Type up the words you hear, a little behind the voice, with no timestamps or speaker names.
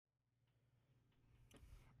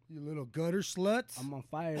You little gutter sluts. I'm on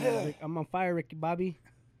fire. Rick. I'm on fire, Ricky Bobby.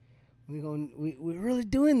 We're really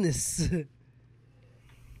doing this.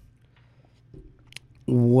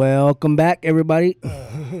 Welcome back, everybody.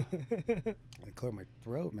 I clear my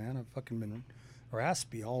throat, man. I've fucking been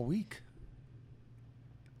raspy all week.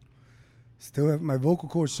 Still have my vocal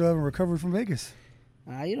cords still haven't recovered from Vegas.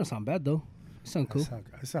 You don't sound bad though. You sound cool.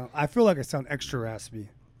 I feel like I sound extra raspy.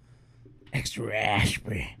 Extra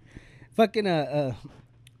raspy. Fucking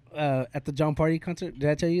at the John Party concert, did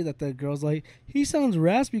I tell you that the girl's like, he sounds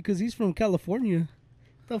raspy because he's from California?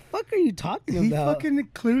 The fuck are you talking about? He fucking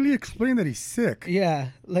clearly explained that he's sick. Yeah,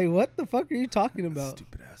 like what the fuck are you talking about?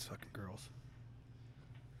 Stupid ass fucking girls.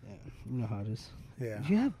 Yeah, you know how it is. Yeah.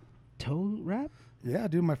 You have toe wrap? Yeah,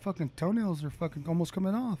 dude, my fucking toenails are fucking almost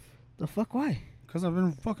coming off. The fuck? Why? Because I've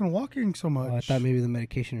been fucking walking so much. Oh, I thought maybe the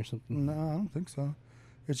medication or something. No, I don't think so.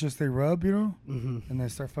 It's just they rub, you know, Mm-hmm. and they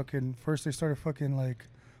start fucking. First, they started fucking like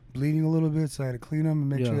bleeding a little bit, so I had to clean them and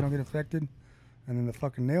make sure they don't get infected. And then the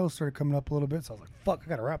fucking nails started coming up a little bit, so I was like, "Fuck, I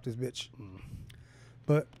gotta wrap this bitch."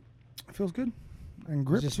 But it feels good. I can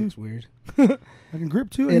grip It just too. looks weird. I can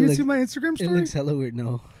grip too. You didn't see my Instagram It story? looks hella weird.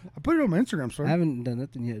 No, I put it on my Instagram story. I haven't done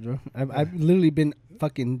nothing yet, bro. I've literally been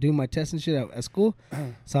fucking doing my tests and shit at school.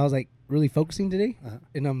 So I was like really focusing today,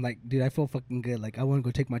 and I'm like, dude, I feel fucking good. Like I want to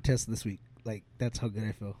go take my test this week. Like that's how good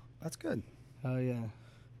I feel. That's good. Oh yeah.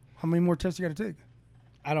 How many more tests you got to take?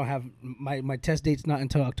 I don't have my test date's not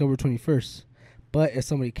until October 21st. But if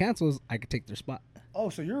somebody cancels, I could take their spot. Oh,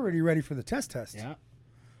 so you're already ready for the test? Yeah.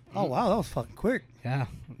 Oh wow, that was fucking quick. Yeah.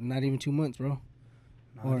 Not even 2 months, bro.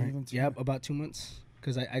 Not even 2 months. About 2 months.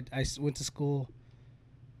 Because I went to school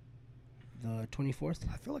the 24th.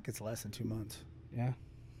 I feel like it's less than 2 months. Yeah.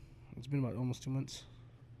 It's been about almost 2 months.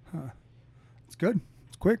 Huh. It's good.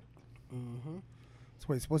 It's quick. Mm-hmm. That's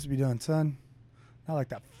what it's supposed to be done, son. Not like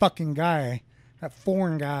that fucking guy, that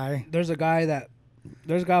foreign guy. There's a guy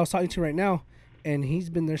I was talking to right now, and he's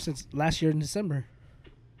been there since last year in December.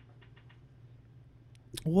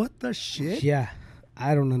 What the shit? Yeah.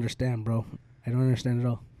 I don't understand, bro. I don't understand at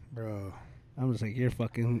all. Bro. I'm just like, you're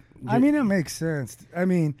fucking... I mean, it makes sense. I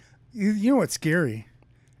mean, you know what's scary?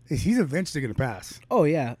 Is he's eventually going to pass. Oh,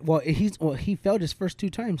 yeah. Well, he failed his first 2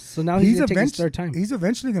 times, so now he's going to take his third time. He's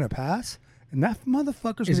eventually going to pass, and that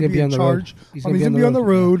motherfucker's He's going to be in charge. He's going to be on the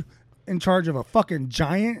road in charge of a fucking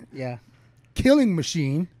giant killing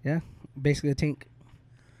machine. Yeah. Basically a tank.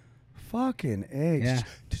 Fucking eggs. Yeah.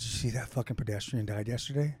 Did you see that fucking pedestrian died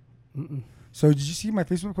yesterday? Mm-mm. So did you see my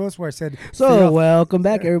Facebook post where I said... So welcome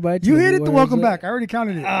back, everybody. You hit it the welcome back. I already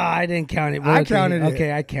counted it. I didn't count it. I counted it.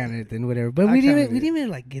 Okay, I counted it then, whatever. But we didn't even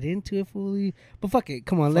like get into it fully. But fuck it.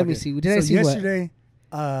 Come on, let me see. Did I see yesterday,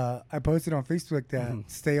 I posted on Facebook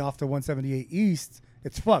that stay off the 178 East.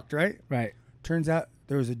 It's fucked, right? Right. Turns out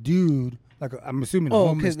there was a dude, like I'm assuming a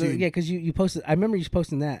homeless dude. Yeah, because you posted. I remember you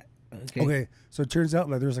posting that. Okay. So it turns out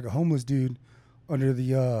like there's like a homeless dude under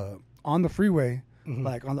the on the freeway,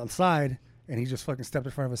 like on the side, and he just fucking stepped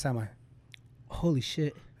in front of a semi. Holy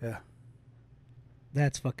shit. Yeah.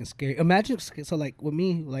 That's fucking scary. Imagine, so like with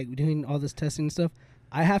me, like doing all this testing and stuff,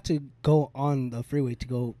 I have to go on the freeway to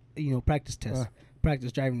go, practice test,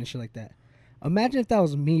 practice driving and shit like that. Imagine if that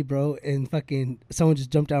was me, bro, and fucking someone just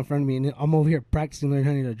jumped out in front of me and I'm over here practicing learning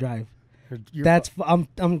how to drive. I'm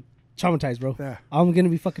traumatized, bro. Yeah. I'm going to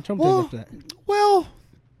be fucking traumatized after that. Well,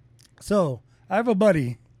 so I have a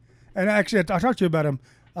buddy, and actually I talked to you about him.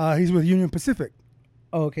 He's with Union Pacific.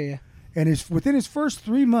 Oh, okay, yeah. And within his first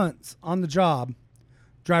 3 months on the job,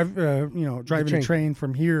 driving a train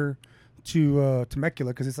from here to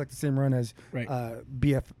Temecula, because it's like the same run as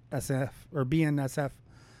BFSF or BNSF.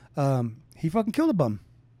 He fucking killed a bum.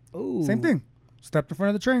 Ooh. Same thing. Stepped in front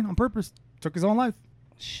of the train on purpose. Took his own life.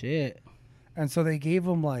 Shit. And so they gave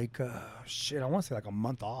him like I want to say like a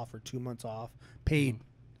month off or 2 months off, paid.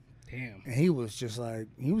 Damn. And he was just like,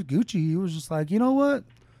 he was Gucci. He was just like, you know what?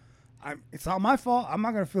 It's not my fault. I'm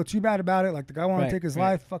not going to feel too bad about it. Like, the guy wanted to take his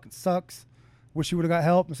life. Fucking sucks. Wish he would have got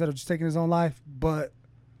help instead of just taking his own life. But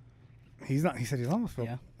he's not. He said he's almost feel.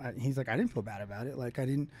 Yeah. He's like, I didn't feel bad about it. Like, I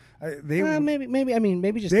didn't.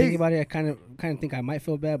 Maybe just thinking about it, I kind of think I might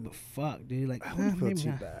feel bad. But fuck, dude. Like, I wouldn't feel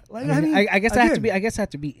too bad. Like, I guess I have to be. I guess I have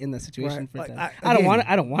to be in that situation for that.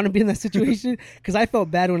 I don't want to be in that situation because I felt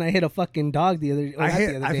bad when I hit a fucking dog the other day.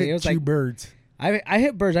 I hit two birds. I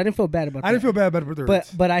hit birds. I didn't feel bad about that. I didn't feel bad about the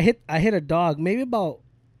birds. But I hit a dog maybe about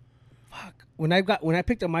when I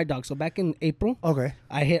picked up my dog. So back in April. Okay.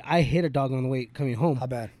 I hit a dog on the way coming home. How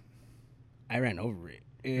bad? I ran over it.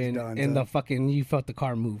 And the fucking you felt the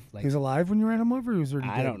car move. Like, he was alive when you ran him over? Or was already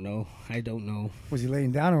dead? I don't know. Was he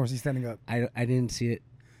laying down or was he standing up? I didn't see it.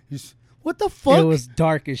 What the fuck? It was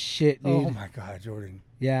dark as shit, dude. Oh my god, Jordan.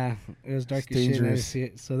 Yeah, it was dark as shit. And I didn't see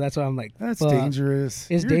it. So that's why I'm like, That's fuck. dangerous.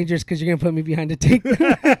 It's dangerous because you're gonna put me behind the tank.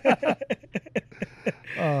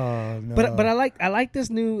 Oh no. But I like this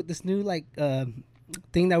new like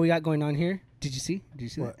thing that we got going on here. Did you see? Did you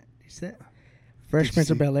see What? that? Did you see that? Fresh Prince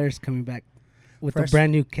of Bel-Air is coming back with a Fresh-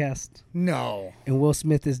 brand new cast, No. and Will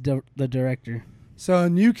Smith is the director. So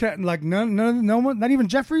new cat, like no one, not even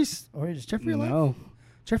Jeffries. Or is Jeffrey alive? No.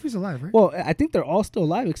 Jeffrey's alive, right? Well, I think they're all still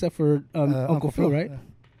alive except for Uncle Phil, right? Yeah.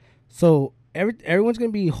 So everyone's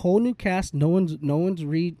gonna be whole new cast. No one's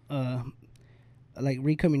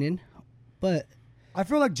coming in, but I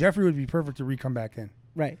feel like Jeffrey would be perfect to come back in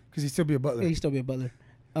right, because he'd still be a butler. he'd still be a butler.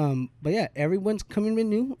 But yeah, everyone's coming in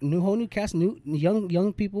new whole new cast, new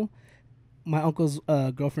young people. My uncle's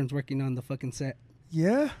girlfriend's working on the fucking set.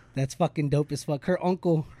 Yeah. That's fucking dope as fuck. Her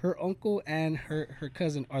uncle and her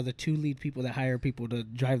cousin are the two lead people that hire people to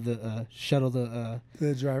drive the shuttle the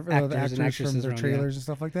driver, actors the and actors from actresses their around, trailers and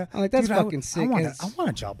stuff like that. I'm like, that's Dude, fucking sick. I want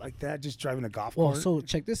a job like that, just driving a golf Well, cart. so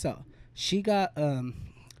check this out. She got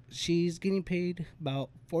she's getting paid about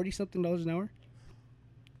 $40-something an hour,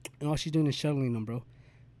 and all she's doing is shuttling them, bro.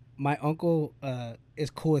 My uncle is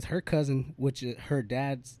cool with her cousin, which is her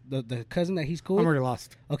dad's the cousin that he's cool I'm with. already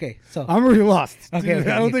lost. Okay, so I'm already lost. Okay, Dude,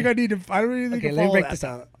 okay, I don't okay. think I need to. I don't really think okay, to let me follow break that this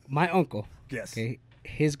down. out. My uncle, Yes. okay,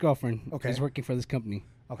 his girlfriend Okay. is working for this company.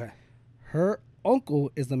 Okay. Her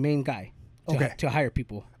uncle is the main guy to hire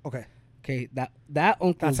people. Okay. Okay, that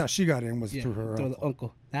uncle. That's how she got in, was through her through uncle. the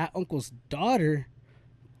uncle. That uncle's daughter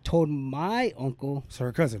told my uncle, So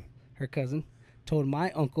her cousin. her cousin, told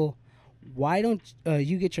my uncle, why don't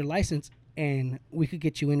you get your license and we could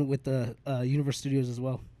get you in with the Universal Studios as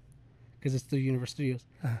well, because it's through Universal Studios.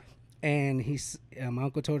 And my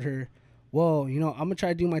uncle told her, well, I'm gonna try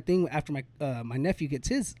to do my thing after my nephew gets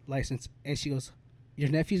his license. And she goes, your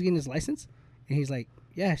nephew's getting his license? And he's like,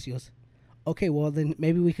 yeah. She goes, okay, well then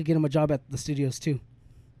maybe we could get him a job at the studios too.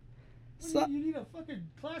 So, You need a fucking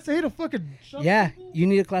Class A to fucking shut yeah, people? you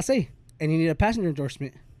need a Class A and you need a passenger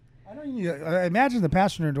endorsement. I know you need I imagine the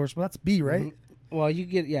passenger endorsement. That's B, right? Mhm. Well, you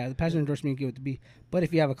get the passenger endorsement you get with the B. But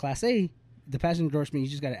if you have a Class A, the passenger endorsement you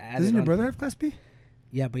just got to add. Doesn't it your on. brother have Class B?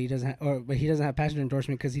 Yeah, but he doesn't. But he doesn't have passenger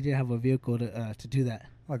endorsement because he didn't have a vehicle to do that.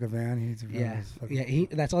 Like a van. He needs a van. Yeah, It's fucking- yeah.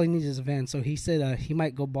 That's all he needs is a van. So he said he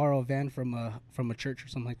might go borrow a van from a church or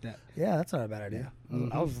something like that. Yeah, that's not a bad idea.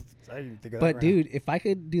 Mhm. I didn't think of that. But right dude, if I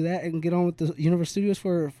could do that and get on with the Universal Studios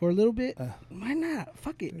for a little bit, why not?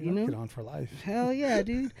 Fuck it, now. Get on for life. Hell yeah,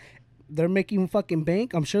 dude. They're making fucking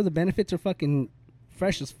bank. I'm sure the benefits are fucking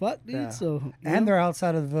fresh as fuck, dude. Yeah. So And they're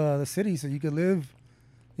outside of the city, so you could live.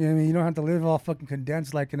 You know what I mean? You don't have to live all fucking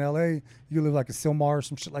condensed like in LA. You could live like a Sylmar or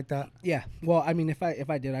some shit like that. yeah. Well, I mean, if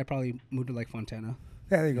I did, I'd probably move to like Fontana.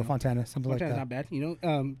 Yeah, there you go, Fontana, something Fontana's like that. not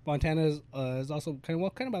bad, Fontana is also kind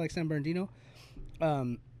of by like San Bernardino,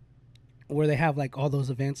 where they have like all those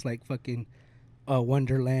events like fucking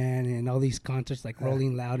Wonderland and all these concerts like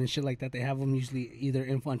Rolling Loud and shit like that. They have them usually either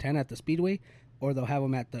in Fontana at the Speedway, or they'll have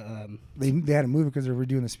them at the They had to move it because they're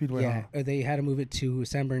redoing the speedway. yeah, or they had to move it to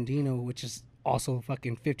San Bernardino, which is also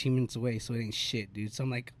fucking 15 minutes away, so it ain't shit, dude. So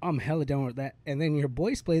I'm hella down with that. And then your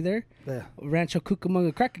boys play there, Yeah. Rancho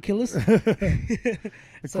Cucamonga Cracker Killers.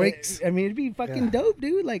 So, Quakes. I mean, it'd be fucking Yeah. dope,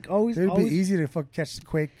 dude. Like always, It'd be always, easy to fucking catch the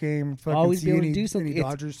Quake game. Fucking always see be able any, to do something. Any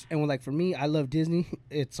It's- Dodgers. And like for me, I love Disney.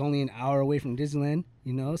 It's only an hour away from Disneyland,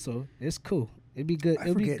 so it's cool. It'd be good. I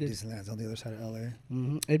It'd be forget good. Disneyland's on the other side of LA.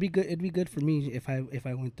 It'd be good. It'd be good for me if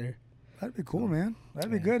I went there. That'd be cool, man.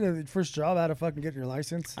 That'd be good. First job out of fucking getting your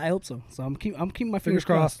license. I hope so. So I'm keeping my Fingers fingers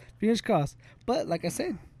crossed. Fingers crossed. But like I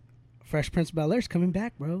said, Fresh Prince of Bel-Air's coming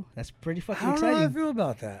back, bro. That's pretty fucking How do I exciting. feel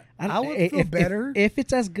about that? don't- I would feel better. if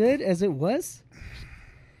it's as good as it was.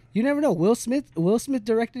 You never know. Will Smith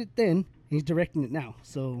directed it then. He's directing it now.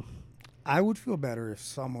 So, I would feel better if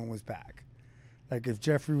someone was back. Like if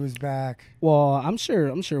Jeffrey was back. well, I'm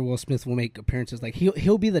sure Will Smith will make appearances. Like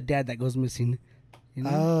he'll be the dad that goes missing. You know?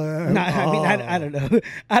 No, I mean I don't know.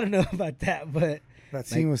 I don't know about that, but That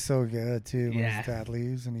scene was so good too when Yeah. his dad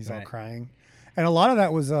leaves and he's all Right. crying, and a lot of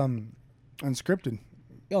that was unscripted.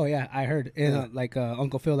 oh yeah, I heard. And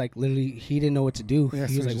Uncle Phil, like literally, he didn't know what to do. Yeah,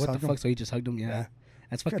 he so was like, just "What the hugged him. fuck?" So he just hugged him. Yeah, Yeah.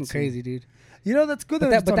 that's fucking Good scene. crazy, dude. You know that's good.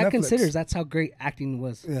 But That that it's on Netflix. considers that's how great acting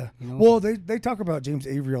was. Yeah. You know? Well, they talk about James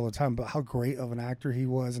Avery all the time, about how great of an actor he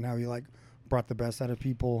was and how he like brought the best out of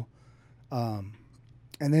people.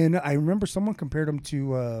 And then I remember someone compared him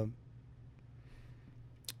to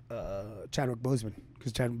Chadwick Boseman,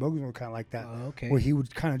 because Chadwick Boseman was kind of like that, Okay. where he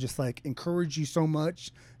would kind of just like encourage you so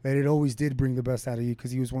much that it always did bring the best out of you,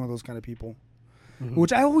 because he was one of those kind of people.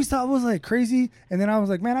 which I always thought was like crazy. And then I was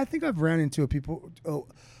like, man, I think I've ran into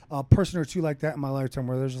a person or two like that in my lifetime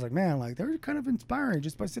where they're just like, man, like they're kind of inspiring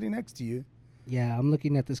just by sitting next to you. Yeah, I'm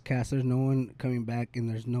looking at this cast. There's no one coming back, and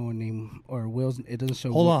there's no one named or Will's. It doesn't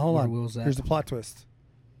show. Hold on. Where Will's at. Here's the plot twist: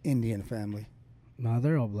 Indian family. No,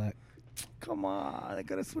 they're all black. Come on, they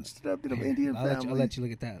could have switched it up to the Indian family. I'll let you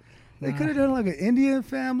look at that. They could have done like an Indian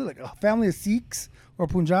family, like a family of Sikhs or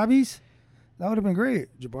Punjabis. That would have been great.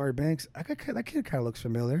 Jabari Banks. That kid kind of looks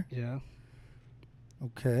familiar. Yeah.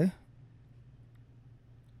 Okay.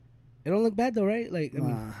 It don't look bad though, right? Like, I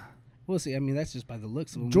mean, we'll see. I mean, that's just by the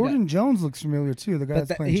looks of him. Jordan Jones looks familiar too. The guy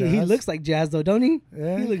that's playing Jazz. He looks like Jazz though, don't he?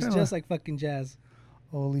 Yeah, he looks just like fucking Jazz.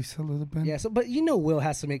 Oh, Lisa Lillipin. Yeah. So, but Will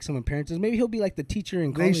has to make some appearances. Maybe he'll be like the teacher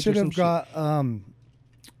in college. They should have got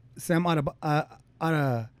Sam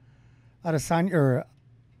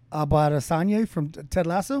Adesanya from Ted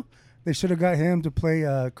Lasso. They should have got him to play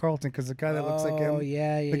Carlton because the guy that looks like him. Oh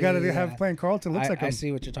yeah. The guy that they have playing Carlton looks like him. I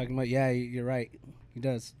see what you're talking about. Yeah, you're right. He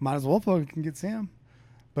does. Might as well fucking get Sam.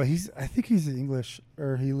 But I think he's English,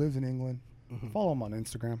 or he lives in England. Mm-hmm. Follow him on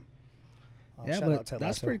Instagram. Yeah, but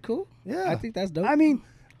that's pretty cool. Yeah. I think that's dope. I mean,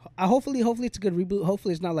 hopefully it's a good reboot.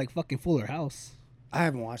 Hopefully it's not like fucking Fuller House. I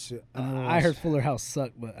haven't watched it. I heard Fuller House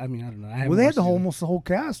sucked, but I mean, I don't know. Well, they had almost the whole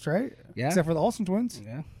cast, right? Yeah. Except for the Olsen twins.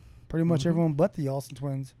 Yeah. Pretty much everyone but the Olsen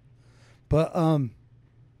twins. But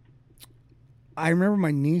I remember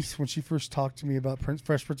my niece when she first talked to me about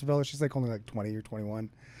Fresh Prince of Bel-Air. She's like only like 20 or 21,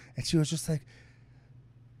 and she was just like,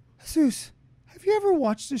 "Jesus, have you ever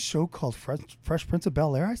watched this show called Fresh Prince of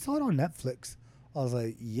Bel-Air? I saw it on Netflix." I was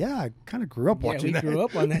like, "Yeah, I kind of grew up watching that." We grew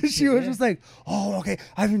up on that. She was just like, "Oh, okay.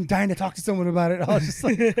 I've been dying to talk to someone about it." I was just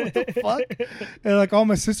like, "What the fuck?" And like all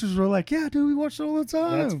my sisters were like, "Yeah, dude, we watch it all the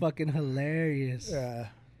time." That's fucking hilarious. Yeah.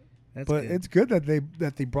 That's but good. it's good that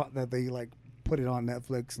they like put it on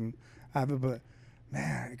Netflix and have it. But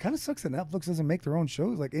man, it kind of sucks that Netflix doesn't make their own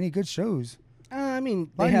shows, like any good shows. I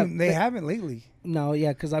mean, they haven't lately. No,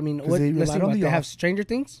 yeah, because I mean, they have Stranger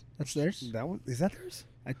Things. That's theirs. Is that theirs?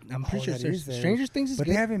 I'm pretty sure it's theirs. Stranger Things is but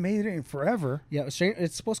good. They haven't made it in forever. Yeah,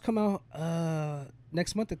 it's supposed to come out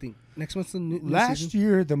next month. I think next month's the new Last season.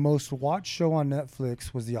 year, the most watched show on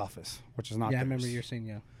Netflix was The Office, which is not. Yeah, theirs. I remember you're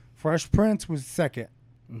saying Fresh Prince was second.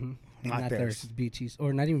 Mm-hmm. Not theirs. BT's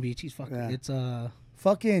or not even BT's. Fuck, it's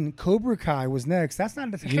fucking Cobra Kai was next. That's not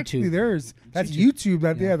technically YouTube. theirs. That's YouTube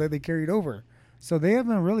that they carried over. So they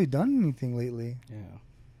haven't really done anything lately. Yeah.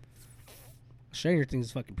 Stranger Things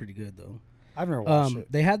is fucking pretty good though. I've never watched it.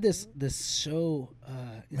 They had this show.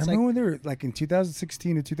 Remember when they were like in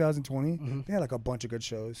 2016 to 2020? They had like a bunch of good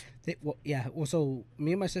shows. So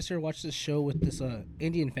me and my sister watched this show with this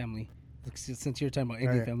Indian family. Since you were talking about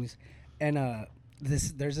Indian families, and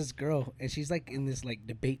there's this girl, and she's like in this like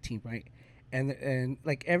debate team, right? And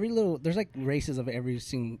like there's like races of every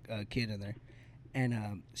single kid in there,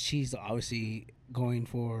 and she's obviously going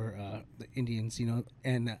for the Indians,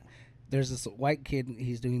 and there's this white kid,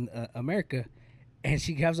 he's doing America, and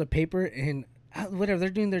she grabs a paper and whatever, they're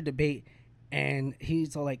doing their debate, and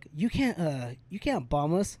he's all like, you can't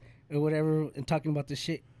bomb us or whatever, and talking about this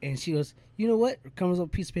shit, and she goes, you know what, comes up a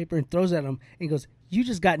piece of paper and throws it at him and goes, you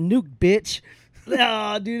just got nuked, bitch.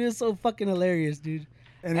 Oh, dude, it's so fucking hilarious, dude.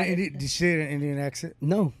 And did she say it in an Indian accent?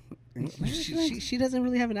 No. She doesn't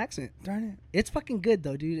really have an accent. Darn it. It's fucking good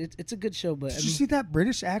though, dude. It's a good show. But did you see that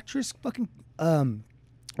British actress fucking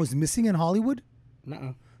was missing in Hollywood?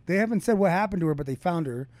 Nuh-uh. They haven't said what happened to her, but they found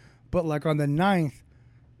her. But like on the 9th,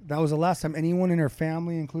 that was the last time anyone in her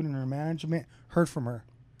family, including her management, heard from her.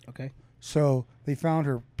 Okay. So they found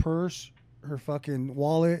her purse, her fucking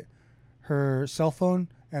wallet, her cell phone,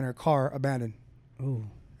 and her car abandoned. Ooh.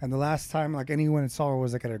 And the last time like anyone saw her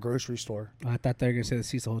was like at a grocery store. I thought they were gonna say the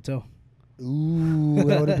Cecil Hotel. Ooh,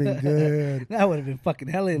 that would have been good. That would have been fucking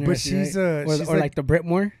hella interesting. But she's right? or like the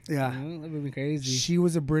Britmore. Yeah, that would have been crazy. She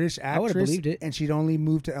was a British actress. I would have believed it. And she'd only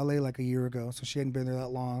moved to LA like a year ago, so she hadn't been there that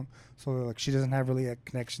long. So like she doesn't have really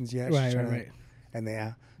connections yet. Right.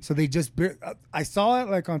 And so they just. I saw it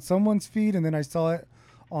like on someone's feed, and then I saw it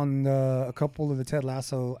on a couple of the Ted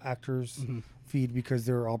Lasso actors' feed because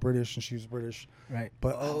they were all British and she was British. Right.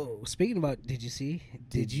 But speaking about, did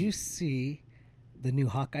you see the new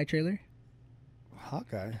Hawkeye trailer?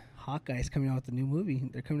 Hawkeye's coming out with the new movie.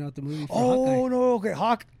 They're coming out with the movie for Hawkeye. Oh no, okay,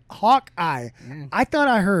 Hawkeye. Yeah. I thought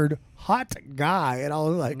I heard hot guy, and I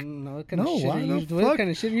was like, what kind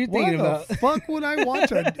of shit are you thinking about? Why the fuck would I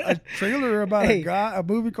watch a trailer about a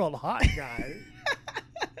movie called Hot Guy?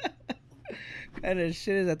 And the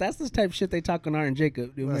shit is that's the type of shit they talk on Art and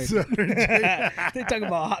Jacob. They talk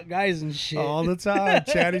about hot guys and shit all the time.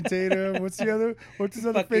 Channing Tatum. What's his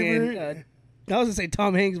other favorite? I was gonna say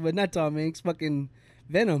Tom Hanks, but not Tom Hanks. Fucking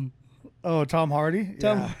Venom. Oh, Tom Hardy.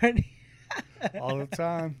 Tom Hardy. All the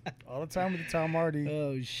time with the Tom Hardy.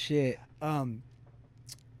 Oh shit.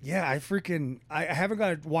 Yeah, I haven't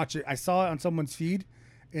got to watch it. I saw it on someone's feed,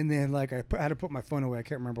 and then like I had to put my phone away. I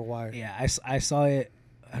can't remember why. Yeah, I saw it.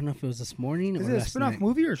 I don't know if it was this morning Is or it a last spin-off night.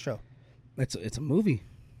 movie or a show? It's a movie.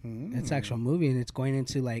 It's an actual movie, and it's going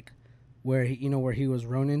into like where he was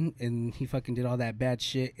Ronin, and he fucking did all that bad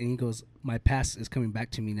shit, and he goes, "My past is coming back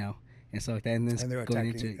to me now," and stuff like that. And then they're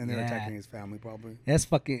attacking his family probably. That's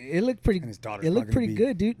fucking. It looked pretty. And his daughter's it looked not gonna pretty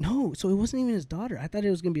good, dude. No, so it wasn't even his daughter. I thought it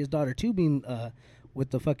was gonna be his daughter too, being with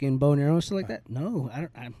the fucking bow and arrow and shit like that. No, I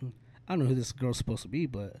don't know who this girl's supposed to be,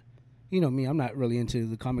 but you know me, I'm not really into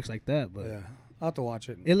the comics like that. But yeah, I'll have to watch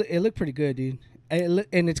it. It looked pretty good, dude.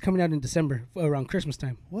 And it's coming out in December around Christmas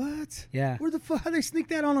time. What? Yeah. Where the fuck? How they sneak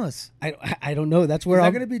that on us? I don't know. That's where Is that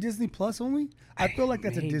I'm going to be Disney Plus only? I feel like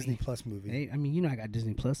that's maybe. a Disney Plus movie. Hey, I mean, I got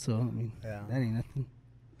Disney Plus, so I mean, Yeah. that ain't nothing.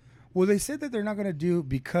 Well, they said that they're not going to do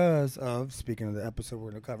because of, speaking of the episode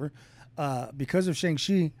we're going to cover, because of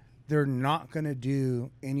Shang-Chi, they're not going to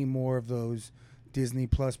do any more of those Disney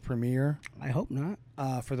Plus premiere I hope not.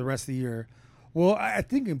 for the rest of the year. Well, I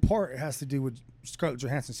think in part it has to do with Scarlett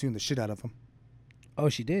Johansson suing the shit out of them. Oh,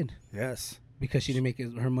 she did Yes. because she didn't make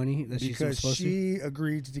her money that she's Because supposed to. she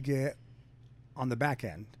agreed to get on the back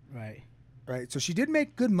end. Right. Right. So she did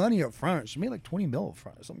make good money up front. She made like 20 mil up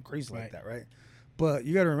front or something crazy like Right. that, right? But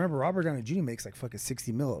you got to remember, Robert Downey Jr. makes like fucking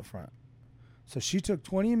 60 mil up front. So she took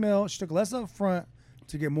 20 mil. She took less up front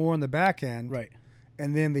to get more on the back end. Right.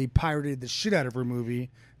 And then they pirated the shit out of her movie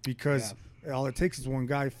because all it takes is one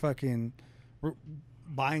guy fucking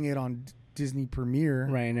buying it on Disney Premiere.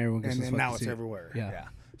 Right, and everyone gets And to then now fucking it's see it. everywhere. Yeah.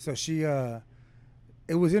 So she,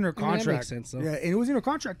 it was in her I mean, that contract. makes sense, though. Yeah, and it was in her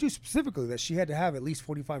contract too, specifically that she had to have at least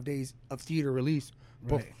 45 days of theater release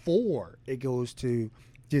Right. before it goes to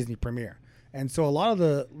Disney Premiere. And so a lot of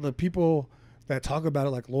the people that talk about it,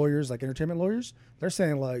 like lawyers, like entertainment lawyers, they're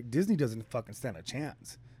saying like Disney doesn't fucking stand a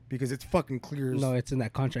chance because it's fucking clear. No, it's in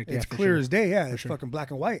that contract. It's for clear sure. as day. Yeah, it's sure. fucking black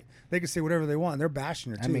and white. They can say whatever they want. And they're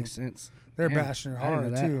bashing her That too. makes sense. They're Damn, bashing her I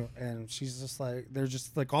didn't know hard that. too. And she's just like, they're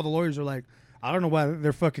just like, all the lawyers are like, I don't know why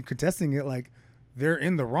they're fucking contesting it. Like, they're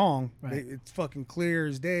in the wrong. Right. It's fucking clear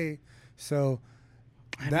as day. So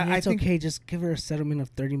It's okay. Just give her a settlement of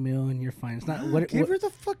 30 mil and you're fine. It's not what. give her the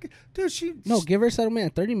fucking dude. Give her a settlement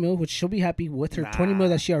of 30 mil, which she'll be happy with her 20 mil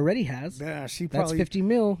that she already has. Yeah, she That's probably 50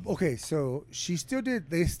 mil. Okay, so they still did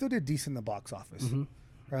decent in the box office, Mm-hmm.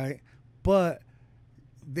 right? But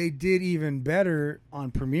they did even better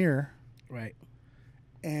on Premiere. Right.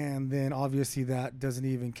 And then obviously that doesn't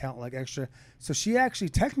even count like extra. So she actually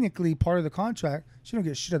technically part of the contract. She don't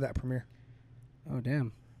get shit of that Premiere. Oh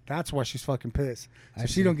damn. That's why she's fucking pissed. So I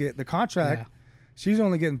she see. don't get the contract. Yeah. She's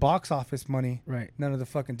only getting box office money. Right. None of the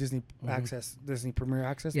fucking Disney access, Disney Premiere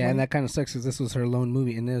access. Yeah, money. and that kind of sucks because this was her lone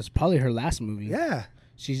movie, and it was probably her last movie. Yeah.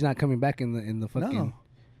 She's not coming back in the fucking. No.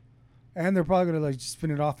 And they're probably gonna like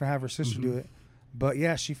spin it off and have her sister Mm-hmm. do it. But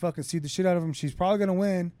yeah, she fucking sued the shit out of him. She's probably gonna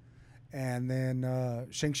win. And then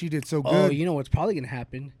Shang-Chi did so good. Oh, you know what's probably gonna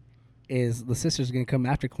happen is the sister's gonna come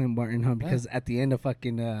after Clint Barton, huh? Because at the end of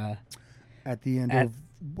fucking at the end at- of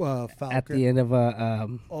Falcon. at the end of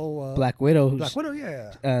Black Widow, Black Widow,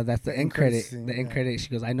 yeah. that's the end credit credit. scene, The end yeah. credit. She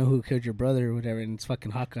goes, "I know who killed your brother" or whatever, and it's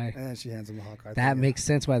fucking Hawkeye. And she hands him the Hawkeye. That thing, makes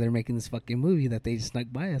sense why they're making this fucking movie that they just snuck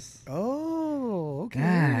by us. yeah. Oh, okay.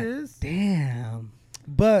 God There it is. damn.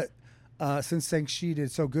 But since Shang-Chi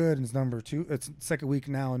did so good and it's number 2, it's second week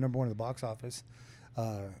now and number 1 in the box office,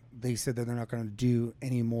 they said that they're not going to do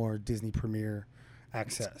any more Disney Premiere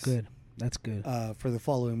access. Good. That's good. For the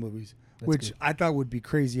following movies, That's which good. I thought would be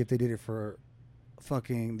crazy if they did it for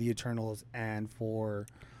fucking The Eternals and for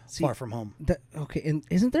See, Far From Home. Okay, and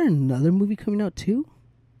isn't there another movie coming out too?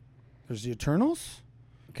 There's The Eternals.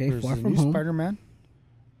 Okay, There's Far the From new Home Spider-Man.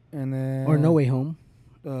 And then or No Way Home.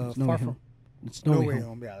 Far It's No Way From Home. It's No, Way,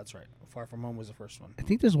 Home. Yeah, that's right. Far From Home was the first one. I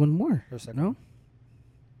think there's one more. There's a second. No,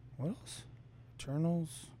 What else?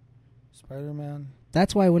 Eternals, Spider-Man.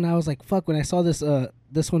 that's why when I was like, "Fuck," when I saw this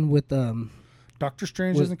one with Doctor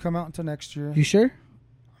Strange With- doesn't come out until next year. you sure?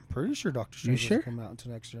 I'm pretty sure Doctor Strange sure? doesn't come out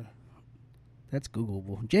until next year. That's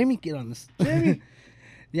Googleable. Jamie, get on this. Jamie.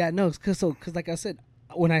 Yeah, no, cause like I said,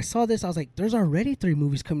 when I saw this, I was like, "There's already 3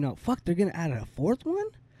 movies coming out. Fuck, they're gonna add a 4th one."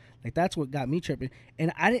 Like that's what got me tripping.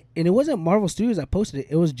 And it wasn't Marvel Studios that posted it.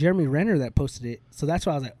 It was Jeremy Renner that posted it. So that's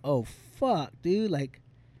why I was like, "Oh fuck, dude! Like,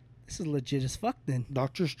 this is legit as fuck." Then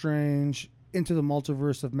Doctor Strange Into the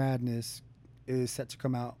Multiverse of Madness is set to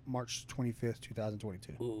come out March 25th,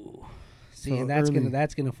 2022. ooh, see, So and that's early.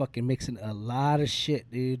 gonna fucking mix in a lot of shit,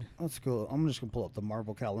 dude. Let's go. I'm just going to pull up the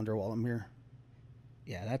Marvel calendar while I'm here.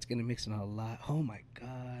 Yeah, that's gonna mix in a lot. Oh my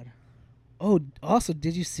god. Oh, also,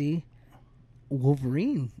 did you see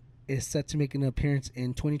Wolverine is set to make an appearance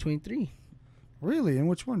in 2023? Really? And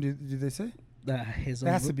which one did they say? His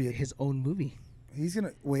Has to be his own movie. He's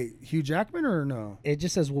gonna wait. Hugh Jackman or no? It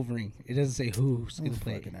just says Wolverine. It doesn't say who's gonna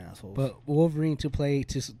play. Fucking assholes. But Wolverine to play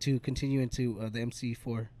to continue into the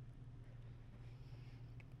MC4.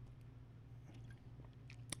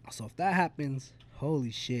 So if that happens,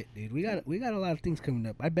 holy shit, dude, we got a lot of things coming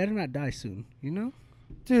up. I better not die soon, you know?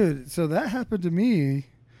 Dude, so that happened to me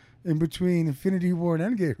in between Infinity War and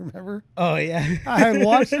Endgame. Remember? Oh yeah. I had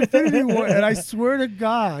watched Infinity War, and I swear to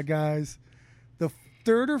God, guys, the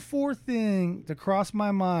third or fourth thing to cross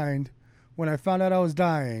my mind when I found out I was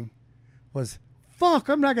dying was, fuck,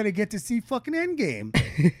 I'm not going to get to see fucking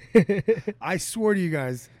Endgame. I swear to you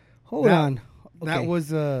guys. Hold on. Okay. That was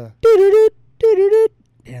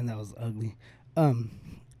Damn, that was ugly.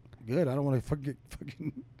 good. I don't want to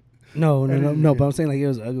fucking No. But I'm saying like it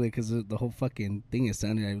was ugly because the whole fucking thing is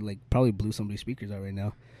sounding like probably blew somebody's speakers out right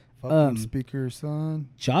now. fucking speaker, son.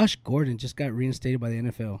 Josh Gordon just got reinstated by the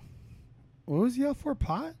NFL. What was he out for?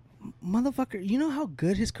 Pot? Motherfucker, you know how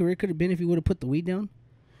good his career could have been if he would have put the weed down.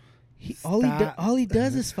 All he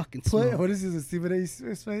does is fucking smoke. What is this? Stephen A.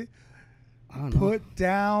 Smith's face? I don't know. Put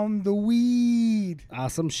down the weed.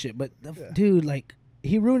 Some shit, but dude, like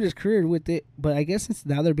he ruined his career with it. But I guess since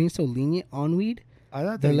now they're being so lenient on weed,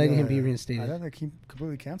 they're letting him be reinstated. I thought they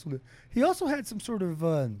completely canceled it. He also had some sort of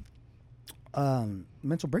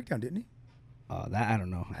mental breakdown, didn't he? That I don't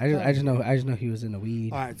know. I just know he was in the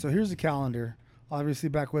weed. All right, so here's the calendar. Obviously,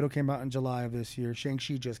 Black Widow came out in July of this year.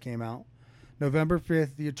 Shang-Chi just came out. November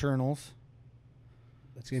 5th, The Eternals.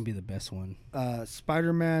 That's gonna be the best one.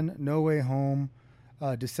 Spider-Man: No Way Home,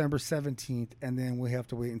 December 17th, and then we have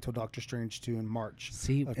to wait until Doctor Strange 2 in March.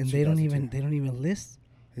 See, and they don't even list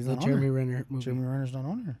He's the not Jeremy on Renner movie. Jeremy Renner's not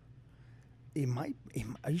on here.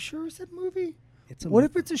 Are you sure it's that movie? What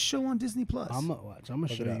if it's a show on Disney Plus? I'm gonna watch. I'm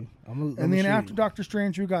gonna show you. And then after Doctor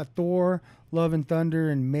Strange, we got Thor: Love and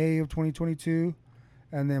Thunder in May of 2022,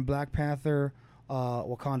 and then Black Panther,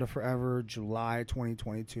 Wakanda Forever, July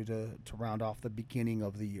 2022 to round off the beginning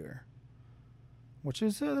of the year. Which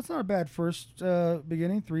is that's not a bad first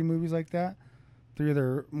beginning. 3 movies like that. 3 of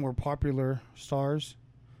their more popular stars.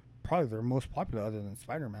 Probably their most popular other than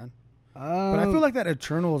Spider-Man. But I feel like that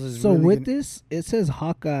Eternals is so really with this. It says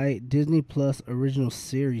Hawkeye Disney Plus original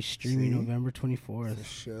series streaming November 24th. It's a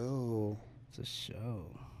show. It's a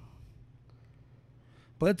show.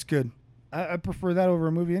 But it's good. I prefer that over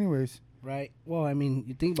a movie, anyways. Right. Well, I mean,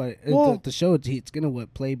 you think about it. The show it's gonna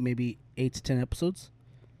play maybe 8 to 10 episodes.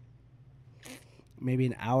 Maybe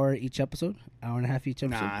an hour each episode, hour and a half each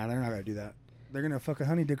episode. Nah, they're not gonna do that. They're gonna fucking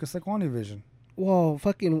honey dick us like WandaVision. Well,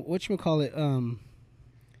 fucking whatchamacallit,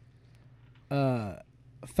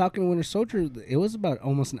 Falcon and Winter Soldier, it was about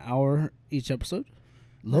almost an hour each episode.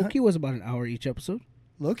 Loki was about an hour each episode.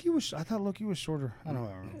 I thought Loki was shorter. I don't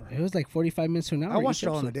remember. It was like 45 minutes to an hour. I watched it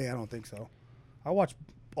all in a day. I don't think so. I watched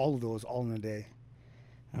all of those all in a day.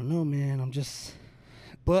 I don't know, man.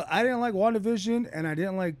 But I didn't like WandaVision, and I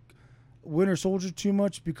didn't like Winter Soldier too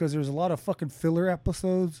much because there's a lot of fucking filler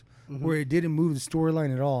episodes where it didn't move the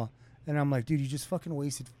storyline at all. And I'm like, dude, you just fucking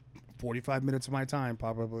wasted 45 minutes of my time,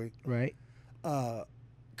 probably. Right.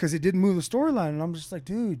 Because it didn't move the storyline, and I'm just like,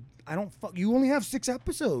 dude, you only have 6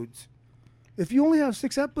 episodes. If you only have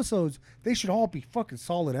 6 episodes, they should all be fucking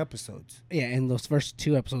solid episodes. Yeah, and those first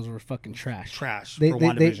 2 episodes were fucking trash. They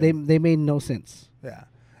made no sense. Yeah.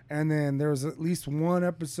 And then there was at least 1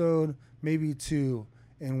 episode, maybe 2,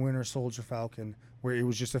 in Winter Soldier Falcon where it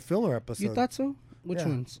was just a filler episode. You thought so? Which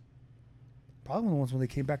ones? Probably the ones when they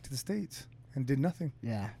came back to the States and did nothing.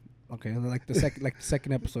 Yeah. Okay, like the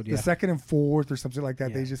second episode, yeah. The second and fourth or something like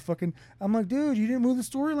that. Yeah. They just fucking... I'm like, dude, you didn't move the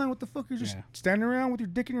storyline. What the fuck? You're just standing around with your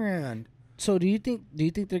dick in your hand. So do you think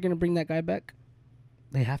they're gonna bring that guy back?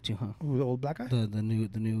 They have to, huh? Who, the old black guy? The new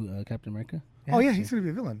Captain America. He's gonna be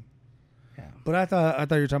a villain. Yeah. But I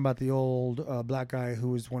thought you were talking about the old black guy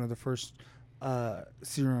who was one of the first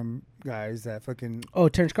serum guys that fucking... Oh,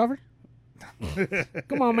 Terrence Crawford?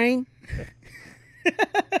 Come on, man.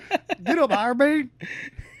 Get up, Iron Man.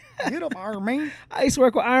 Get up, Iron Man. I used to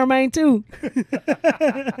work with Iron Man too.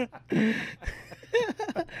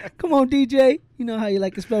 Come on, DJ. You know how you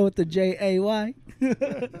like to spell with the J-A-Y.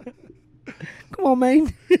 Come on,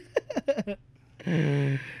 man.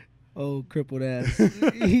 Oh, crippled ass.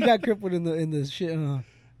 He got crippled in the shit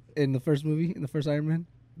in the first movie, in the first Iron Man.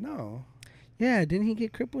 No. Yeah, didn't he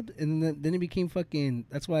get crippled? And then he became fucking...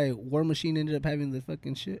 That's why War Machine ended up having the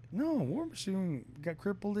fucking shit. No, War Machine got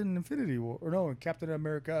crippled in Infinity War. Or no, in Captain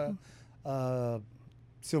America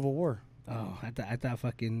Civil War. Oh, I thought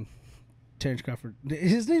fucking Terrence Crawford.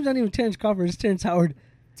 His name's not even Terrence Crawford. It's Terrence Howard.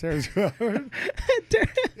 Terrence Crawford.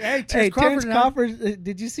 Hey, Terrence Terrence Crawford.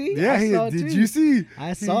 Did you see? Yeah, did you see?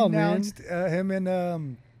 I saw, man. Him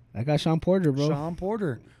and I got Sean Porter, bro. Sean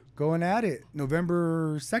Porter going at it.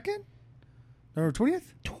 November 2nd? November 20th?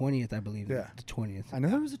 20th, I believe. Yeah. The 20th. I know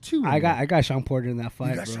there was a 2. I got Sean Porter in that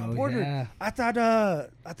fight, you got bro. Sean Porter. Yeah. I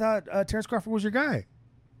thought Terrence Crawford was your guy.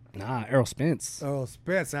 Nah, Errol Spence. Oh,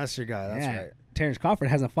 Spence, that's your guy. That's right. Terrence Crawford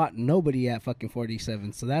hasn't fought nobody at fucking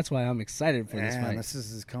 47, so that's why I'm excited for this fight. This is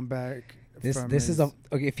his comeback. This is okay.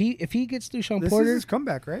 If he gets through Sean this Porter, is his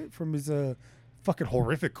comeback, right? From his fucking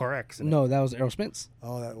horrific car accident. No, that was Errol Spence.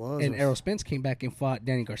 Oh, that was. And Errol Spence came back and fought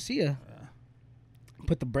Danny Garcia.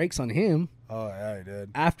 Put the brakes on him. Oh yeah, he did.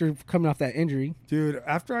 After coming off that injury, dude.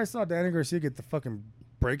 After I saw Danny Garcia get the fucking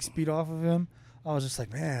brake speed off of him, I was just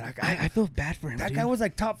like, man, I feel bad for him. That guy was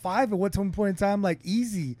like top 5 at one point in time, like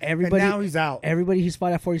easy. Everybody, and now he's out. Everybody he's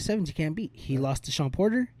fought at 47, he can't beat. He lost to Sean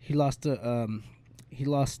Porter. He lost to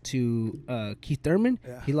Keith Thurman.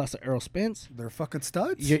 Yeah. He lost to Errol Spence. They're fucking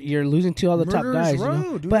studs. You're losing to all the top guys. Row, you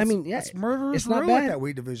know? Dude, but I mean, yeah, it's murderer's it's not row bad. At that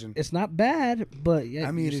weight division. It's not bad, but yeah,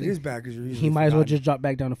 I mean, it is bad because he might as well just drop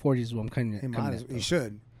back down to 40s. Is what I'm kind of. He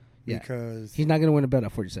should. Yeah, because he's not gonna win a belt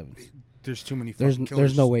at 47. There's too many. There's killers.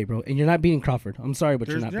 There's no way, bro. And you're not beating Crawford. I'm sorry, but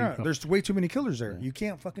you're not beating Crawford. There's way too many killers there. Yeah. You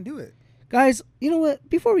can't fucking do it, guys. You know what?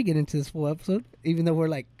 Before we get into this full episode, even though we're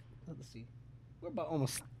like, let's see, we're about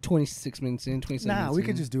almost 26 minutes in. 27. Nah, minutes we in.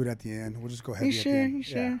 could just do it at the end. We'll just go ahead. You sure? You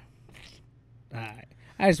sure? Yeah. All right.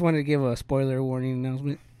 I just wanted to give a spoiler warning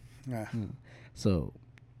announcement. Yeah. So,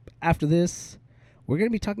 after this, we're going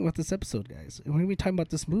to be talking about this episode, guys. And we're going to be talking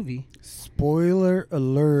about this movie. Spoiler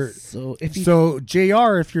alert. So,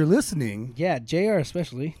 JR, if you're listening. Yeah, JR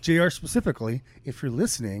especially. JR specifically, if you're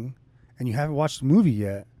listening and you haven't watched the movie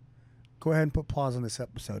yet, go ahead and put pause on this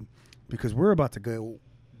episode because we're about to go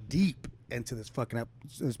deep into this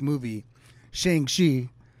this movie, Shang-Chi.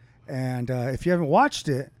 And if you haven't watched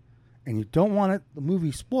it and you don't want the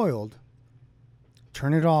movie spoiled,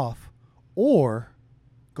 turn it off or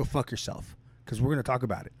go fuck yourself. Because we're going to talk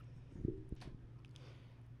about it.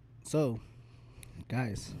 So,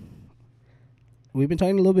 guys, we've been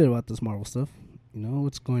talking a little bit about this Marvel stuff. You know,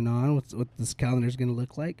 what's going on, what this calendar is going to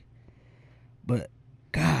look like. But,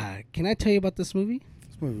 God, can I tell you about this movie?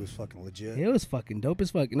 This movie was fucking legit. It was fucking dope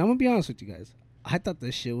as fuck. And I'm going to be honest with you guys. I thought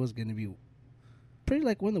this shit was going to be pretty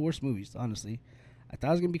like one of the worst movies, honestly. I thought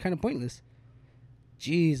it was going to be kind of pointless.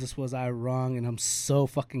 Jesus, was I wrong, and I'm so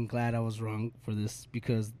fucking glad I was wrong for this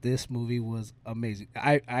because this movie was amazing.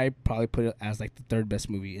 I probably put it as like the 3rd best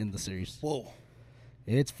movie in the series. Whoa.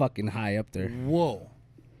 It's fucking high up there. Whoa.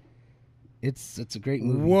 It's a great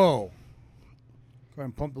movie. Whoa. Go ahead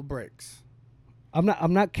and pump the brakes. I'm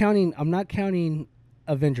not counting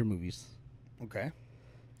Avenger movies. Okay.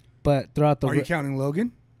 But throughout the Are you counting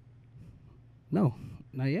Logan? No,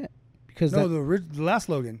 not yet. Because the last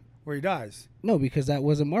Logan. Where he dies. No, because that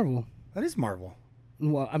wasn't Marvel. That is Marvel.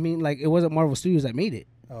 Well, I mean, like, it wasn't Marvel Studios that made it.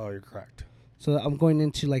 Oh, you're correct. So I'm going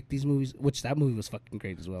into, like, these movies, which that movie was fucking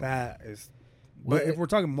great as well. That is... But if we're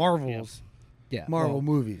talking Marvels... Yeah. Marvel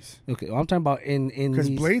movies. Okay, well, I'm talking about in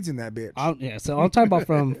because Blade's in that bitch. Yeah, so I'm talking about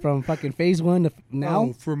from fucking phase 1 to now.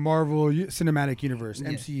 Oh, for Marvel Cinematic Universe,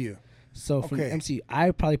 MCU. So from MCU,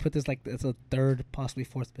 I probably put this like it's a 3rd, possibly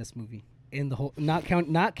 4th best movie in the whole... Not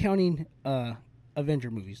counting...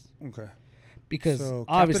 Avenger movies. Okay. Because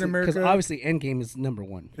obviously Endgame is number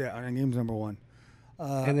 1. Yeah, Endgame's number 1.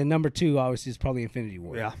 And then number 2 obviously is probably Infinity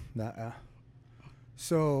War. Yeah.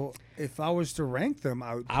 So if I was to rank them,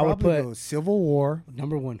 I would probably go Civil War.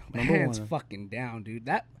 Number 1. Hands fucking down, dude.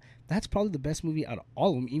 That's probably the best movie out of all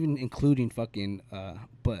of them, even including fucking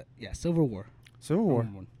but yeah, Civil War. Civil War.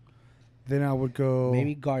 Then I would go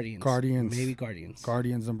maybe Guardians. Maybe Guardians.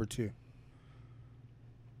 Guardians number 2.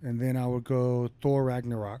 And then I would go Thor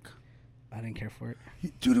Ragnarok. I didn't care for it.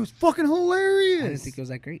 Dude, it was fucking hilarious. I didn't think it was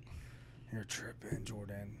that great. You're tripping,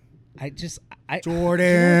 Jordan. Jordan. You know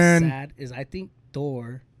what's sad is I think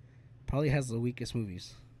Thor probably has the weakest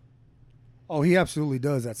movies. Oh, he absolutely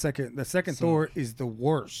does. The second Thor is the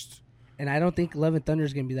worst. And I don't think Love and Thunder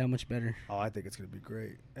is going to be that much better. Oh, I think it's going to be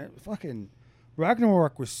great. And fucking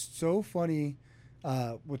Ragnarok was so funny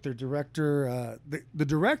with their director. The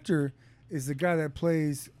director is the guy that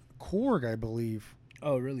plays Korg, I believe.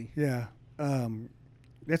 Oh, really? Yeah.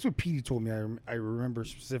 That's what Petey told me. I remember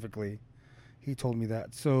specifically. He told me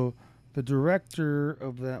that. So the director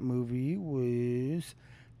of that movie was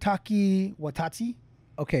Taki Watati.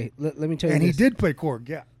 Okay, let me tell you. And he did play Korg,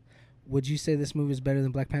 yeah. Would you say this movie is better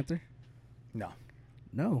than Black Panther? No.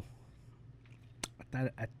 No. I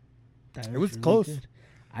thought it was really close. Good.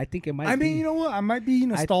 I think it might. I mean, you know what? I might be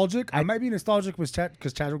nostalgic. I I might be nostalgic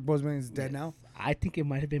because Chadwick Boseman is dead now. I think it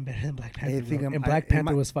might have been better than Black Panther. think and Black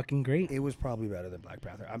Panther was fucking great. It was probably better than Black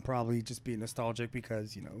Panther. I'm probably just being nostalgic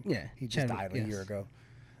because he just died a year ago.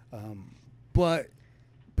 But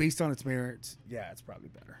based on its merits, yeah, it's probably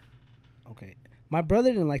better. Okay, my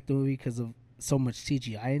brother didn't like the movie because of so much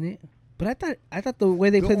CGI in it. But I thought the way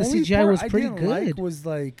they played the CGI was pretty good. Like was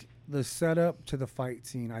like the setup to the fight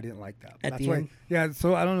scene. I didn't like that. At the end? Yeah.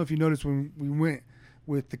 So I don't know if you noticed when we went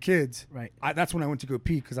with the kids. Right. That's when I went to go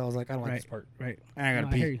pee because I was like, I don't like this part. Right. And I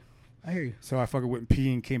gotta pee. I hear you. So I fucking went and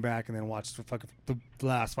pee and came back and then watched the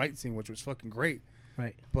last fight scene, which was fucking great.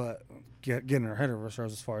 Right. But getting ahead of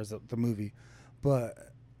ourselves as far as the movie. But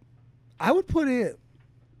I would put it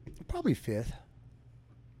probably 5th.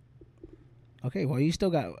 Okay, well, you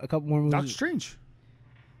still got a couple more movies. Doctor Strange.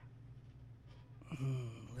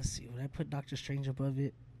 Let's see. Would I put Doctor Strange above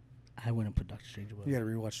it? I wouldn't put Doctor Strange above it. You gotta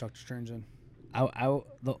rewatch Doctor Strange then.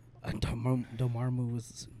 The Dormammu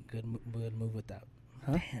was a good move with that.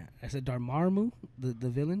 Huh? Damn. I said Dormammu, the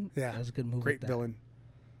villain. Yeah. That was a good move. Great with villain.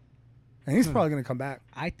 And he's probably gonna come back.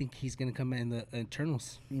 I think he's gonna come in the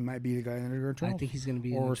Eternals. He might be the guy in the Eternals. I think he's gonna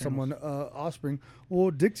be or in the someone Offspring.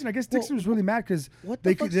 Well, Dixon. I guess Dixon was really mad because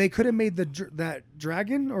they could have made that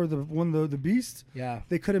dragon or the beast. Yeah.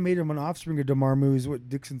 They could have made him an offspring of Dormammu. Is what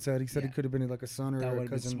Dixon said. He said he could have been like a son or that a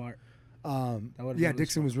cousin. Been smart. Yeah,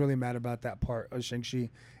 Dixon was really mad about that part of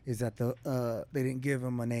Shang-Chi. Is that they didn't give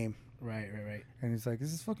him a name. Right. And he's like,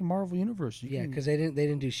 this is fucking Marvel Universe. Because they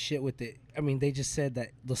didn't do shit with it. I mean, they just said that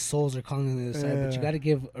the souls are calling on the other side, but you got to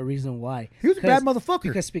give a reason why. He was a bad motherfucker.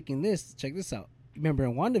 Because speaking this, check this out. Remember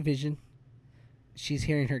in WandaVision, she's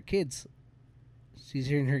hearing her kids. She's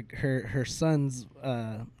hearing her sons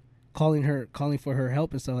calling for her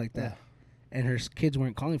help and stuff like that. Yeah. And her kids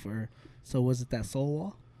weren't calling for her. So was it that soul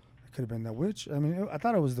wall? It could have been that witch. I mean, I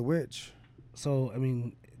thought it was the witch. So, I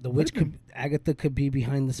mean, the witch Agatha could be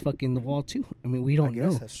behind this fucking wall too. I mean, we don't know.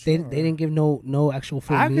 They didn't give no actual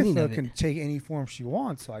full meaning of it. Agatha can take any form she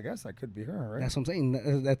wants, so I guess that could be her, right? That's what I'm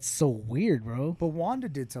saying. That's so weird, bro. But Wanda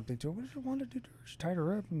did something to her. What did Wanda do to her? She tied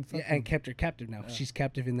her up and kept her captive now. Yeah. She's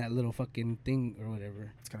captive in that little fucking thing or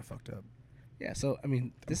whatever. It's kind of fucked up. Yeah, so I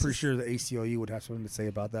mean, I'm pretty sure the ACLU would have something to say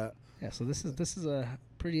about that. Yeah, so this is a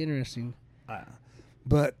pretty interesting.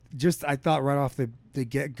 But just I thought right off the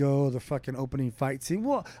get-go, the fucking opening fight scene.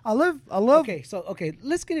 Well, I love. Okay,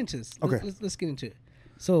 let's get into this. Okay, let's get into it.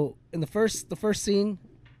 So in the first scene,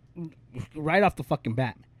 right off the fucking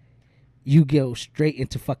bat, you go straight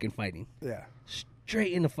into fucking fighting. Yeah,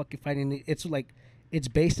 straight into fucking fighting. It's like it's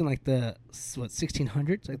based in like the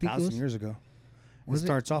 1600s. I think 1,000 years ago. It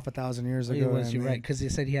starts off 1,000 years ago. It was, you're right, because they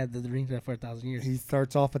said he had the ring there for 1,000 years. He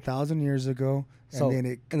starts off 1,000 years ago, and then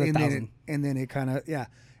it kind of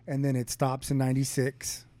and then it stops in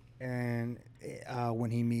 96, and when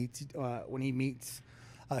he meets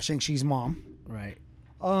Shang-Chi's mom. Right.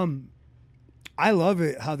 I love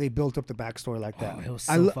it how they built up the backstory like that. It was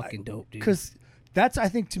so fucking dope, dude. Because that's, I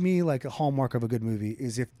think, to me, like a hallmark of a good movie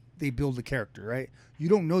is if they build the character, right? You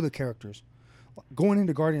don't know the characters. Going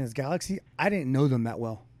into Guardians of the Galaxy, I didn't know them that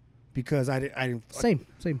well because I didn't. Same.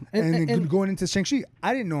 And then going into Shang-Chi,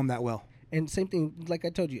 I didn't know him that well. And same thing, like I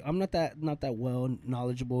told you, I'm not that well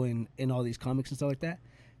knowledgeable in all these comics and stuff like that.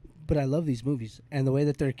 But I love these movies, and the way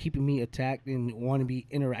that they're keeping me attacked and want to be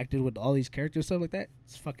interacted with all these characters and stuff like that,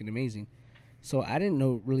 it's fucking amazing. So I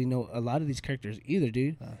didn't really know a lot of these characters either,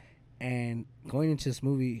 dude. And going into this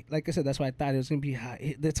movie, like I said, that's why I thought it was gonna be.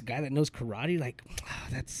 That's a guy that knows karate. Like,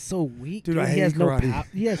 that's so weak, dude. I hate karate.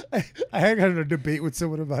 Yes, I had a debate with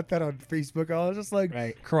someone about that on Facebook. I was just like,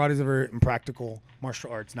 karate's a very impractical martial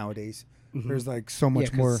arts nowadays. Mm-hmm. There's like so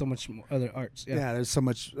much more other arts. Yeah, there's so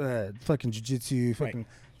much fucking jiu-jitsu, fucking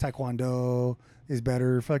taekwondo is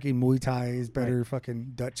better. Fucking Muay Thai is better.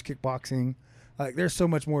 Fucking Dutch kickboxing. Like, there's so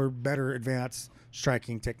much more better advanced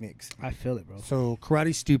striking techniques. I feel it, bro. So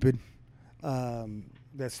karate's stupid.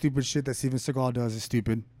 That stupid shit that Steven Seagal does is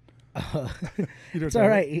stupid. It's all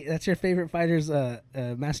right. That's your favorite fighter's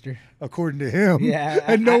master, according to him. Yeah,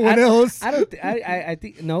 and no one else. I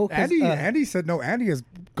think no. Andy said no. Andy has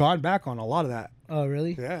gone back on a lot of that. Oh,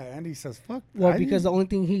 really? Yeah. Andy says fuck. Well, because the only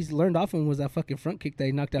thing he's learned off him was that fucking front kick that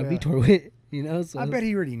he knocked out Vitor with. You know, so I bet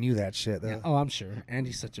he already knew that shit though. Yeah. Oh, I'm sure.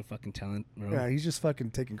 Andy's such a fucking talent, bro. Yeah, he's just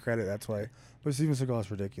fucking taking credit. That's why. But Steven Seagal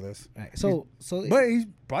is ridiculous. Right. But he's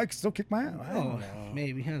probably can still kick my ass.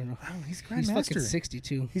 Maybe I don't know. He's Grandmaster. He's fucking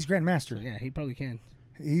 62. He's Grandmaster. So, yeah, he probably can.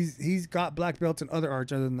 He's got black belts in other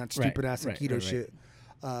arts other than that stupid ass Aikido shit,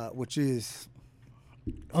 which is.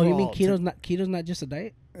 Oh, you mean keto's not just a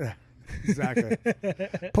diet? Exactly.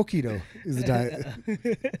 Poquito is the diet.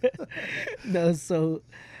 No, so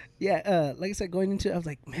yeah, like I said, going into it, I was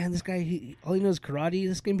like, man, this guy, all he knows is karate.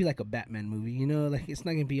 This is gonna be like a Batman movie, you know? Like it's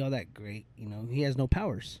not gonna be all that great, you know? He has no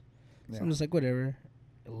powers, so I'm just like, whatever.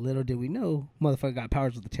 Little did we know, motherfucker got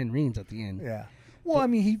powers with the 10 rings at the end. Yeah. Well, I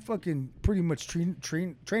mean, he fucking pretty much trained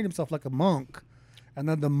himself like a monk, and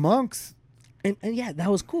then the monks. And yeah,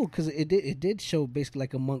 that was cool because it did show basically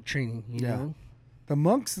like a monk training, you know. The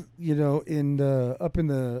monks, you know, up in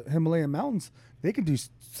the Himalayan mountains, they can do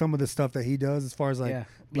some of the stuff that he does as far as like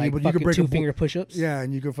you could break 2-finger push-ups. Yeah,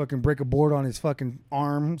 and you could fucking break a board on his fucking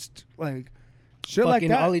arms, like shit like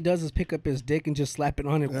that. All he does is pick up his dick and just slap it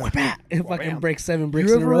on it, and fucking break 7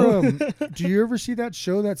 bricks in a row. Do you ever see that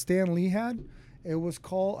show that Stan Lee had? It was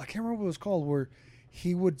called, I can't remember what it was called, where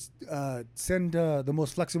he would send the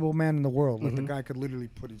most flexible man in the world. Like the guy could literally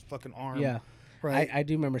put his fucking arm. Yeah. Right. I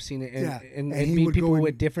do remember seeing it. And he meet would people go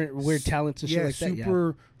with different weird talents and shit like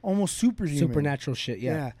that. Almost superhuman. Supernatural shit,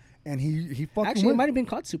 yeah. And he fucking actually it might have been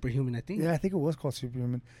called Superhuman, I think. Yeah, I think it was called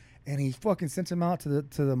Superhuman. And he fucking sent him out to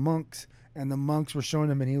the monks, and the monks were showing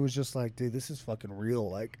him, and he was just like, dude, this is fucking real.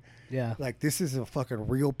 Like, yeah, like this is a fucking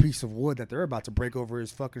real piece of wood that they're about to break over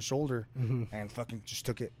his fucking shoulder, and fucking just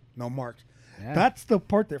took it, no mark. Yeah. That's the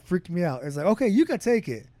part that freaked me out. It's like, okay, you can take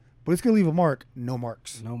it, but it's gonna leave a mark. No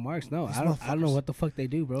marks. No marks. No, I don't know what the fuck they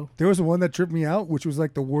do, bro. There was one that tripped me out, which was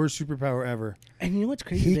like the worst superpower ever. And you know what's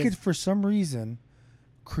crazy? He could, for some reason,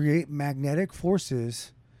 create magnetic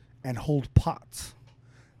forces and hold pots.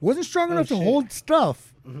 Wasn't strong enough to hold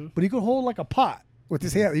stuff, but he could hold like a pot with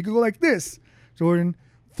his hand. He could go like this, Jordan,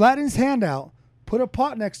 flatten his hand out, put a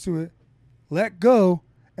pot next to it, let go,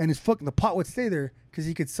 and the pot would stay there because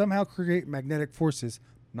he could somehow create magnetic forces.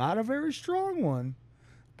 Not a very strong one,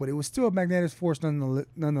 but it was still a magnetic force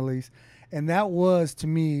nonetheless. And that was, to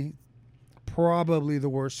me, probably the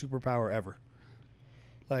worst superpower ever.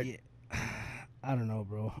 Like, I don't know,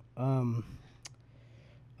 bro.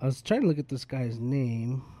 I was trying to look at this guy's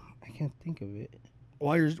name. I can't think of it.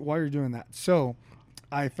 While you're doing that, so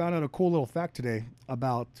I found out a cool little fact today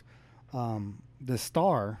about the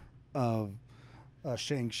star of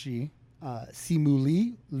Shang-Chi,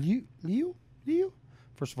 Simu Liu.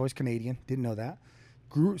 First of all, he's Canadian. Didn't know that.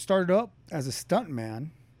 Started up as a stuntman,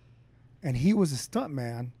 and he was a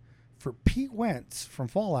stuntman for Pete Wentz from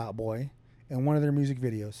Fall Out Boy in one of their music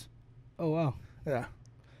videos. Oh wow! Yeah,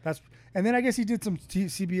 and then I guess he did some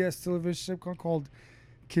CBS television sitcom called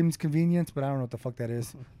Kim's Convenience, but I don't know what the fuck that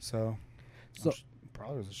is. So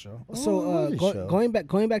probably was a show. So going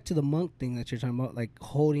back to the monk thing that you're talking about, like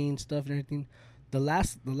holding stuff and everything. The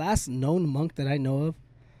last known monk that I know of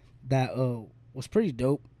that was pretty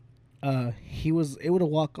dope. He was able to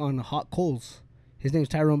walk on hot coals. His name's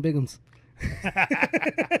Tyrone Biggums.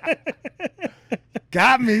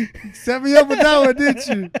 Got me. Set me up with that one, didn't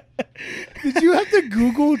you? Did you have to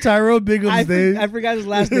Google Tyrone Biggums' name? I forgot his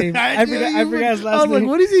last name. I forgot his last name. I was like,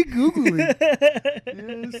 what is he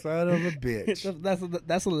Googling? You son of a bitch.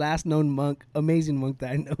 That's the last known monk, amazing monk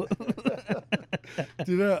that I know.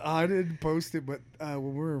 Dude, I didn't post it, but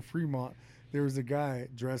when we were in Fremont, there was a guy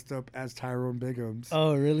dressed up as Tyrone Biggums.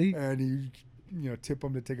 Oh, really? And he, tip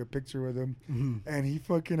him to take a picture with him. Mm-hmm. And he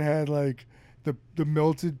fucking had like the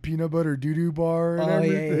melted peanut butter doo-doo bar and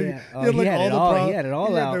everything. Yeah. Oh, he had it all. He had it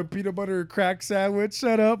all out. The peanut butter crack sandwich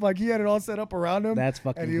set up. Like, he had it all set up around him. That's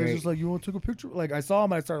fucking great. And he was just like, you want to take a picture? Like, I saw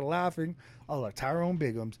him. I started laughing. I was like, Tyrone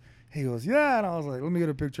Biggums. He goes, yeah. And I was like, let me get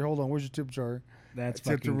a picture. Hold on. Where's your tip jar? That's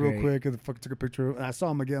I tipped fucking it real great. quick and fucking took a picture. And I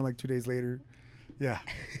saw him again like 2 days later. Yeah.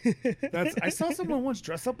 I saw someone once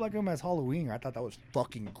dress up like him as Halloween. I thought that was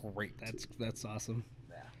fucking great. That's awesome.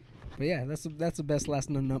 But yeah, that's the best last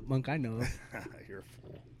known monk I know of. You're a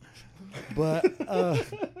fool. But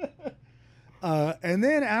and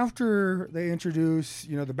then after they introduce,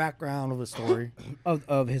 the background of the story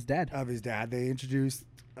of his dad. They introduced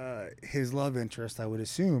his love interest, I would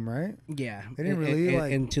assume, right? Yeah. They didn't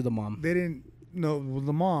really and to the mom. They didn't know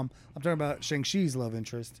the mom. I'm talking about Shang-Chi's love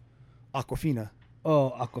interest, Awkwafina.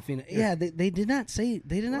 Oh, Awkwafina. Yeah, they did not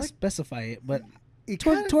specify it, but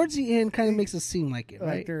towards the end kind of makes it seem like it,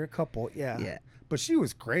 right? Like they're a couple, yeah. Yeah. But she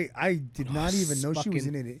was great. I did not even know she was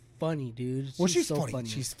in it. Funny, dude. She's funny.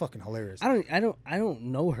 She's fucking hilarious. I don't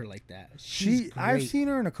know her like that. I've seen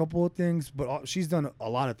her in a couple of things, but she's done a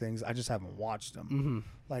lot of things. I just haven't watched them. Mm-hmm.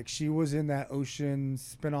 Like, she was in that Ocean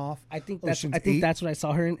spinoff. I think that's what I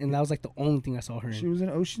saw her in, and that was like the only thing I saw her in. She was in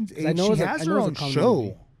Ocean's 8. She has her own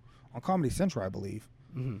show on Comedy Central, I believe,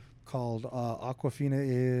 called Awkwafina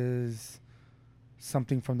is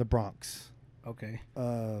something from the Bronx. Okay.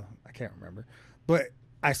 I can't remember. But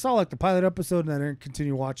I saw like the pilot episode and I didn't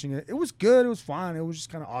continue watching it. It was good. It was fine. It was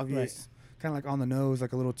just kind of obvious, kind of like on the nose,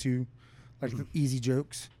 like a little too, like the easy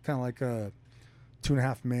jokes, kind of like a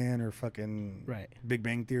 2.5 Men or fucking Big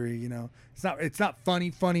Bang Theory. You know, it's not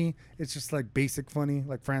funny. It's just like basic funny,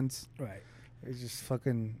 like Friends. Right. It's just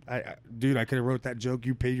fucking, dude. I could have wrote that joke.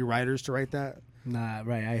 You paid your writers to write that. Nah,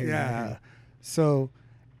 right. I hear you. So.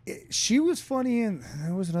 She was funny, and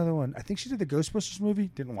there was another one. I think she did the Ghostbusters movie.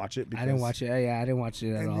 Didn't watch it. I didn't watch it. Yeah, I didn't watch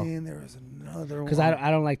it at all. And then there was another one. Because I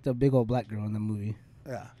don't like the big old black girl in the movie.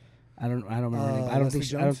 Yeah. I don't remember her name. I don't think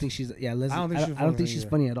she's Leslie. I don't think she's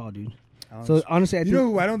funny at all, dude. So honestly, I think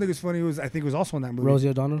who I don't think is funny was also in that movie. Rosie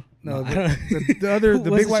O'Donnell. No,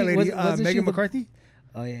 the big white lady, Megan McCarthy.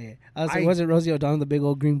 Oh yeah. I was like, was it Rosie O'Donnell, the big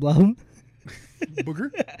old green blob? Booger?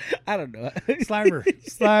 I don't know. Slimer.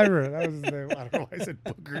 That was his name. I don't know why I said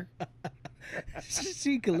Booger.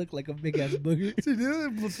 She could look like a big ass booger. She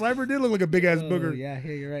did. Slimer did look like a big ass booger. Yeah,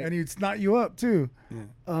 you're right. And he'd snot you up too.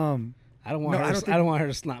 Yeah. I don't want her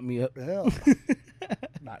to snot me up. Hell.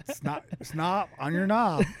 Not snot on your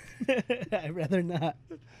knob. I'd rather not.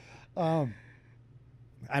 I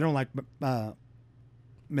don't like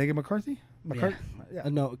Megan McCarthy. Yeah.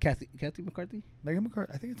 No, Kathy McCarthy. Megan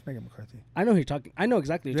McCarthy. I think it's Megan McCarthy. I know who you're talking. I know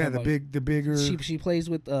exactly. Who you're talking about. the bigger. She plays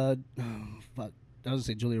with fuck. I was gonna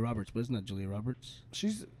say Julia Roberts, but it's not Julia Roberts.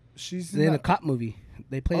 She's in a cop movie.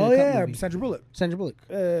 They play. Oh in a cop movie. Sandra Bullock.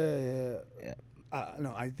 Yeah.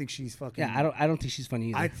 No, I think she's fucking. Yeah, I don't think she's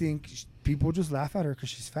funny either. I think people just laugh at her because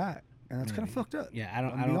she's fat, and that's kind of fucked up. Yeah, I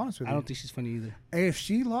don't think she's funny either. If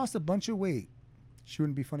she lost a bunch of weight, she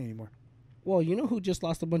wouldn't be funny anymore. Well, you know who just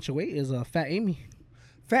lost a bunch of weight is Fat Amy.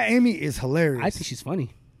 Fat Amy is hilarious. I think she's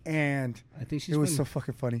funny. And I think she's. It was so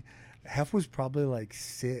fucking funny. Hef was probably like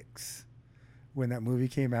 6 when that movie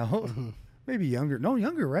came out. Mm-hmm. Maybe younger. No,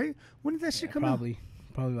 younger, right? When did that shit come out?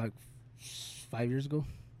 Probably like 5 years ago,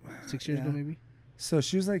 6 years ago, maybe. So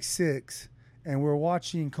she was like 6, and we were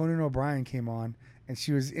watching Conan O'Brien came on, and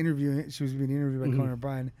she was being interviewed by Conan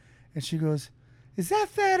O'Brien, and she goes, "Is that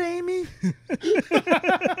Fat Amy?"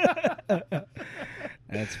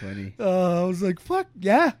 That's funny. I was like, "Fuck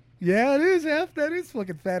yeah, it is. That is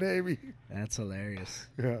fucking Fat Amy." That's hilarious.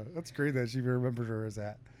 Yeah, that's great that she remembered her as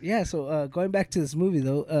that. Yeah. So going back to this movie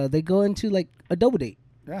though, they go into like a double date.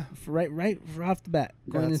 Yeah. Right off the bat,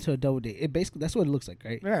 going into a double date. It basically that's what it looks like,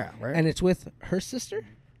 right? Yeah. Right. And it's with her sister.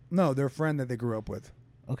 No, their friend that they grew up with.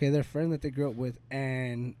 Okay, their friend that they grew up with,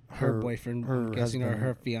 and her boyfriend, I'm guessing, or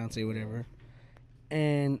her fiance, whatever.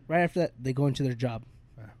 And right after that, they go into their job.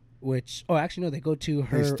 Which, actually, no, they go to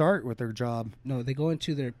her. They start with their job. No, they go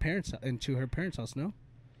into her parents' house. No,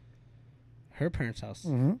 her parents' house,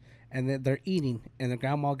 and then they're eating, and the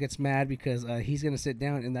grandma gets mad because he's gonna sit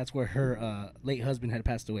down, and that's where her late husband had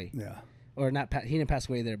passed away. Yeah, or not? He didn't pass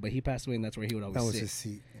away there, but he passed away, and that's where he would always sit. That was his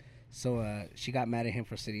seat. So she got mad at him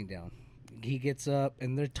for sitting down. He gets up,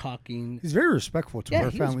 and they're talking. He's very respectful to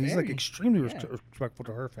her family. He's like extremely respectful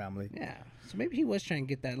to her family. Yeah. So maybe he was trying to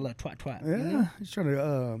get that little twat. Yeah. You know? He's trying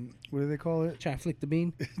to, what do they call it? Try to flick the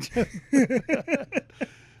bean. I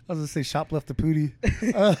was going to say shoplift the pootie.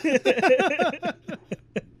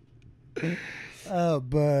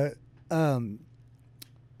 But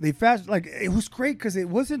they it was great because it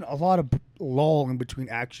wasn't a lot of lull in between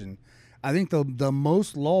action. I think the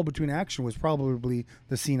most lull between action was probably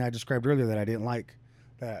the scene I described earlier that I didn't like,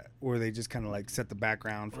 where they just kind of like set the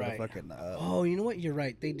background for the fucking. Oh, you know what? You're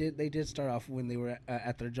right. They did start off when they were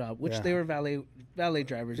at their job, which they were valet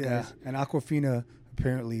drivers, guys. And Aquafina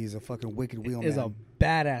apparently is a fucking wicked wheelman. Is a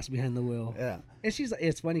badass behind the wheel. Yeah, and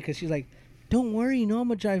it's funny because she's like, "Don't worry, you know I'm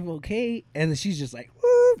gonna drive okay," and then she's just like,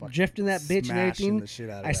 whoop, drifting that bitch and everything. The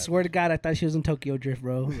shit out of I swear to God, I thought she was in Tokyo Drift,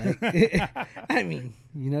 bro. Like, I mean,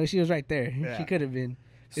 she was right there. Yeah. She could have been.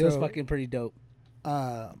 It was fucking pretty dope.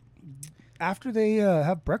 After they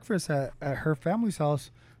have breakfast at her family's house,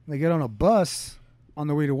 they get on a bus on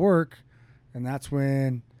their way to work, and that's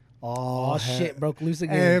when shit broke loose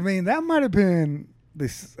again. I mean, that might have been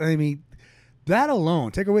this. I mean, that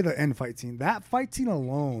alone, take away the end fight scene. That fight scene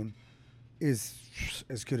alone is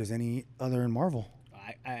as good as any other in Marvel.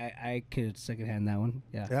 I could secondhand that one.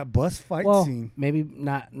 Yeah. That bus fight scene. Maybe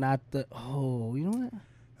not the. Oh, you know what?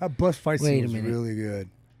 That bus fight scene was really good.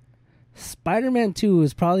 Spider-Man 2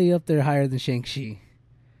 is probably up there higher than Shang-Chi.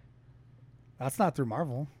 That's not through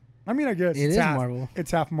Marvel. I mean, I guess it is Marvel.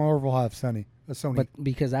 It's half Marvel, half Sony. But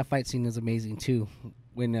because that fight scene is amazing too,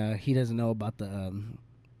 when he doesn't know about the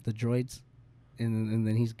droids, and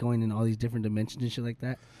then he's going in all these different dimensions and shit like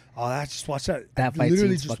that. Oh, I just watched that. That fight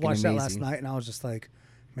literally scene's just watched amazing. that last night, and I was just like,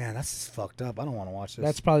 man, that's just fucked up. I don't want to watch this.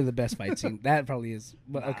 That's probably the best fight scene. That probably is.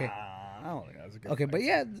 But okay. I don't think that was a good. Okay, fight but scene.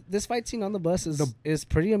 yeah, this fight scene on the bus is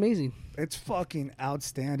pretty amazing. It's fucking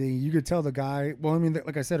outstanding. You could tell the guy. Well, I mean,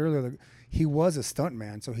 like I said earlier, he was a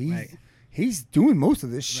stuntman, so he's doing most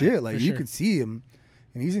of this shit. Like you could see him,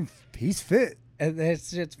 and he's fit. And that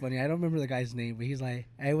shit's funny. I don't remember the guy's name, but he's like,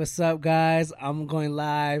 "Hey, what's up, guys? I'm going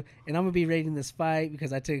live, and I'm gonna be rating this fight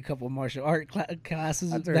because I took a couple of martial art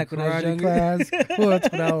classes back when I was younger. Well,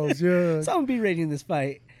 that's when I was young. So I'm gonna be rating this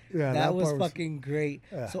fight." Yeah, that was fucking great.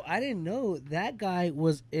 Yeah. So I didn't know that guy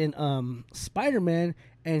was in Spider-Man,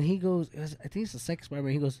 and he goes, I think it's the second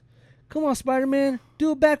Spider-Man. He goes, "Come on, Spider-Man, do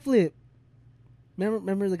a backflip."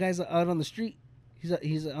 Remember the guy's out on the street?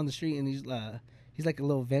 He's on the street, and he's like a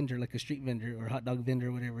little vendor, like a street vendor or hot dog vendor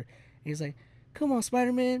or whatever. And he's like, "Come on,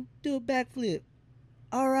 Spider-Man, do a backflip."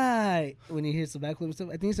 All right. When he hits the backflip and stuff,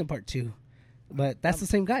 I think it's in part 2, but that's the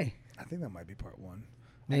same guy. I think that might be part 1.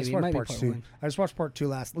 Maybe it might be part 2. I just watched part 2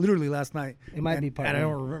 literally last night. It might be part 1. And I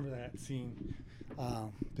don't remember that scene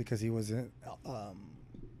because he wasn't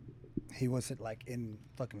like in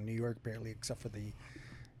fucking New York barely, except for the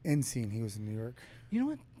end scene. He was in New York. You know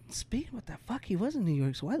what? Speaking of that, he was in New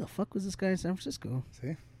York. So why the fuck was this guy in San Francisco?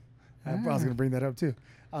 See, I was gonna bring that up too.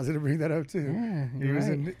 Yeah,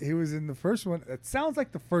 He was in the first one. It sounds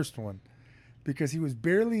like the first one because he was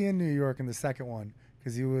barely in New York in the second one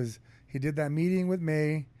because he did that meeting with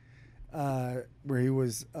May where he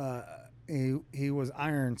was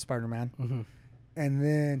Iron Spider-Man, and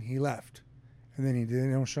then he left, and then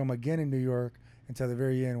they don't show him again in New York until the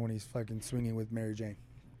very end when he's fucking swinging with Mary Jane.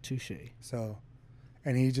 Touche. So,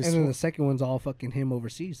 and then the second one's all fucking him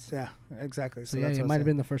overseas. Yeah, exactly. So yeah, it might have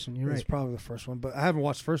been the first one. You're right. It's probably the first one, but I haven't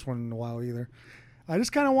watched the first one in a while either. I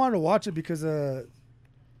just kind of wanted to watch it because of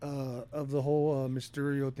the whole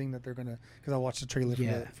Mysterio thing that they're gonna. Because I watched the trailer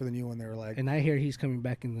for the new one. They were like, and I hear he's coming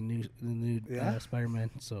back in the new Spider-Man.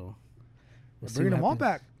 So we're bringing them all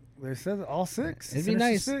back. They said all 6. It'd be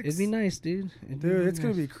nice. It'd be nice, dude. It's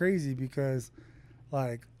gonna be crazy because,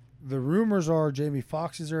 like, the rumors are Jamie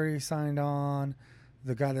Foxx is already signed on.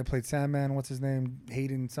 The guy that played Sandman, what's his name?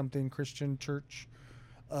 Hayden something, Christian Church.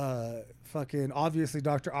 Fucking obviously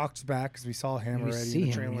Dr. Ock's back because we saw him already in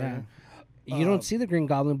the trailer. Yeah. You don't see the Green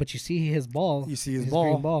Goblin, but you see his ball. You see his ball.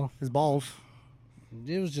 Green ball. His balls.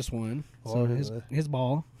 It was just one. So his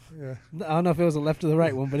ball. Yeah. I don't know if it was the left or the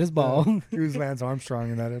right one, but his ball. He was Lance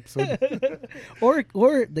Armstrong in that episode.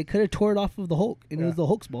 or they could have tore it off of the Hulk, and it was the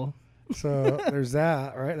Hulk's ball. So there's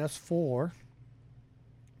that, right? That's 4.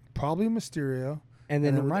 Probably Mysterio. And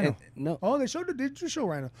then Rhino. No. Oh, did you show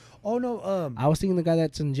Rhino? Oh, no. I was thinking the guy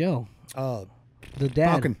that's in jail. The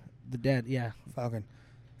dad. Falcon. The dad, yeah. Falcon.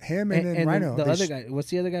 Him and then Rhino. The other guy. What's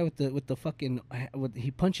the other guy with the fucking...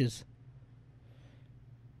 he punches?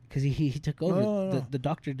 Because he took over. The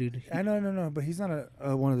doctor dude. I know, no. But he's not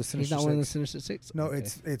one of the Sinister Six. He's not one of the Sinister Six? No, okay.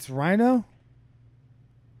 It's Rhino,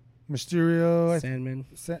 Mysterio. Sandman.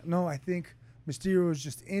 No, I think Mysterio is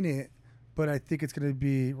just in it. But I think it's going to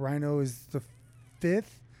be Rhino is the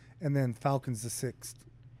 5th, and then Falcon's the 6th.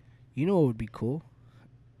 You know what would be cool?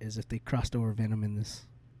 Is if they crossed over Venom in this.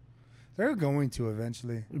 They're going to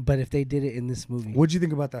eventually. But if they did it in this movie. What'd you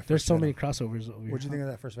think about that first There's so Venom? many crossovers over here. What'd you think of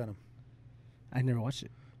that first Venom? I never watched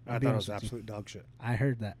it. I thought it was absolute dog shit. I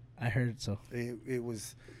heard that. I heard so. It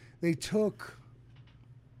was... They took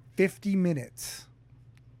 50 minutes...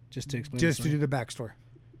 Just to explain Just to do the backstory.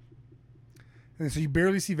 And so you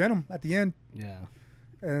barely see Venom at the end. Yeah.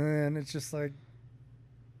 And it's just like...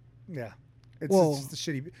 Yeah. It's just a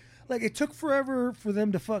shitty... Like, it took forever for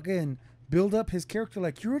them to fucking build up his character.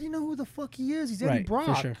 Like, you already know who the fuck he is. He's Eddie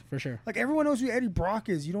Brock. For sure. Like, everyone knows who Eddie Brock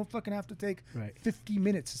is. You don't fucking have to take 50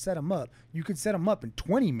 minutes to set him up. You could set him up in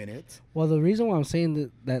 20 minutes. Well, the reason why I'm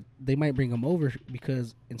saying that they might bring him over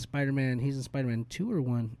because in Spider-Man, he's in Spider-Man 2 or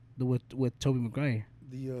 1 with Tobey Maguire.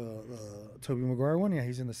 The Tobey Maguire one? Yeah,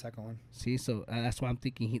 he's in the second one. See, so that's why I'm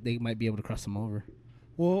thinking they might be able to cross him over.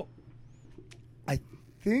 Well, I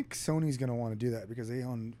think Sony's gonna want to do that because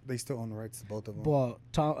they still own the rights to both of them. Well,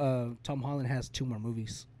 Tom Holland has 2 more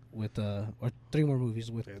movies or 3 more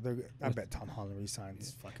movies with. Yeah, I bet Tom Holland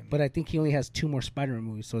resigns. Fucking. But I think he only has 2 more Spider-Man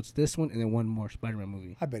movies, so it's this one and then 1 more Spider-Man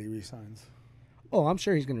movie. I bet he resigns. Oh, I'm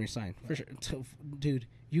sure he's gonna resign for sure. Dude,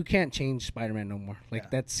 you can't change Spider-Man no more.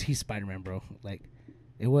 Like he's Spider-Man, bro. Like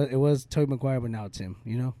it was Tobey Maguire, but now it's him.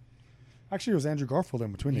 You know. Actually, it was Andrew Garfield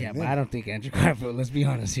in between. Yeah, but I don't think Andrew Garfield. Let's be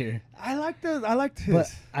honest here. I liked his.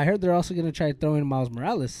 But I heard they're also gonna try to throw in Miles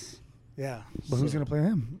Morales. Yeah, but who's gonna play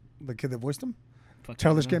him? The kid that voiced him?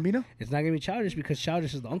 Childish Gambino? It's not gonna be Childish because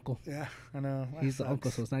Childish is the uncle. Yeah, I know. He's the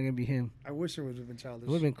uncle, so it's not gonna be him. I wish it would have been Childish. It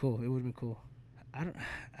would have been cool. I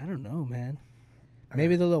don't know, man.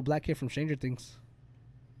 Maybe the little black kid from Stranger Things.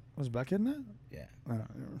 Was Black Kid in that? Yeah. I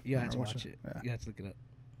You have to watch it. Yeah. You have to look it up.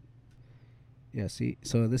 Yeah, see?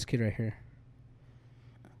 So this kid right here.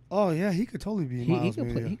 Oh, yeah, he could totally be Miles.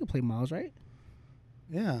 He could play Miles, right?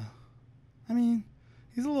 Yeah. I mean,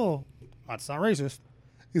 he's a little... That's not racist.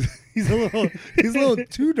 He's a little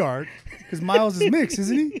too dark because Miles is mixed,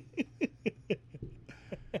 isn't he?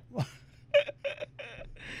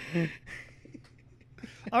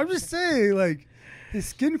 I'm just saying, like, his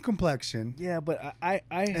skin complexion. Yeah, but I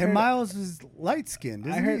heard, and Miles is light skinned,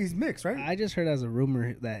 isn't he? He's mixed, right? I just heard as a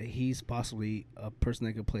rumor that he's possibly a person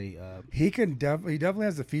that could play. He definitely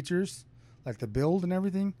has the features, like the build and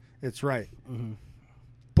everything. It's right. Mm-hmm.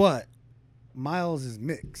 But Miles is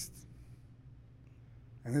mixed.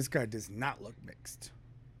 And this guy does not look mixed.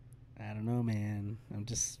 I don't know, man. I'm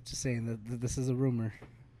just saying that this is a rumor.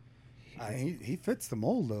 He fits the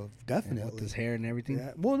mold, though, definitely. And with his hair and everything.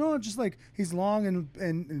 Yeah. Well, no, just like he's long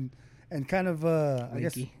and kind of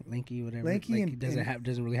lanky, whatever. Lanky, like and he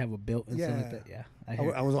doesn't really have a build and stuff like that. Yeah,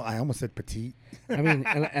 I almost said petite. I mean,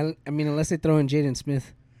 unless they throw in Jaden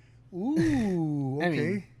Smith. Ooh,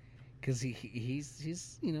 okay. Because he's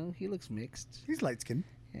he looks mixed. He's light skinned.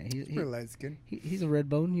 Yeah, he's pretty light skinned. He's a red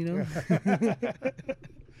bone, God,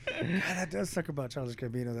 that does suck about Childish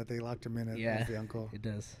Gambino that they locked him in as the uncle. It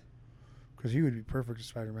does. Because he would be perfect as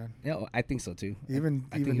Spider-Man. Yeah, well, I think so too. Even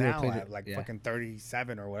now at fucking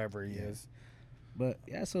 37 or whatever he is. But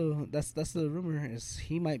yeah, so that's the rumor is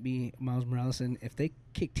he might be Miles Morales, and if they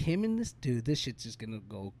kicked him in this, dude, this shit's just gonna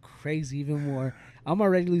go crazy even more. I'm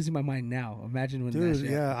already losing my mind now. Imagine when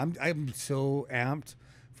I'm so amped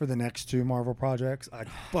for the next two Marvel projects. I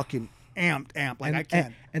fucking amped. Like I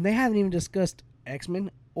can't. And they haven't even discussed X-Men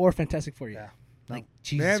or Fantastic Four yet. Yeah. Like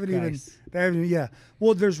Jesus Christ. They haven't even. Yeah.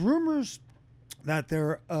 Well, there's rumors that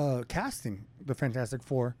they're casting the Fantastic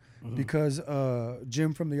Four because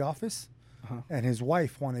Jim from The Office and his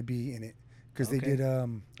wife want to be in it because they did A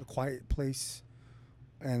Quiet Place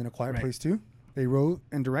and A Quiet Place 2. They wrote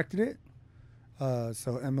and directed it.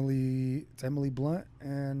 So it's Emily Blunt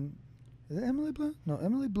and is it Emily Blunt? No,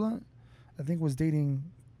 Emily Blunt I think was dating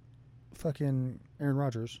fucking Aaron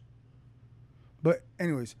Rodgers. But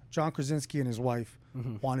anyways, John Krasinski and his wife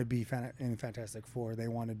want to be in Fantastic Four. They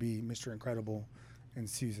want to be Mr. Incredible and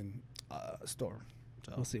Susan Storm.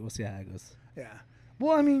 So. We'll see how it goes. Yeah.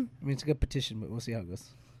 Well, I mean, it's a good petition, but we'll see how it goes.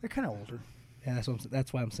 They're kind of older. Yeah,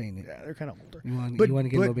 that's why I'm saying it. Yeah, they're kind of older. You want to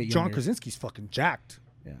get a little bit younger. John Krasinski's fucking jacked.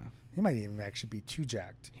 Yeah. He might even actually be too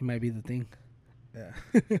jacked. He might be the thing. Yeah.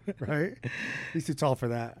 Right? He's too tall for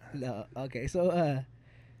that. No. Okay, so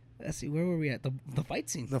let's see, where were we at? The fight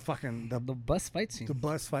scene. The bus fight scene. The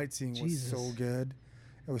bus fight scene was so good.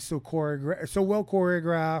 It was so well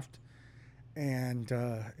choreographed, and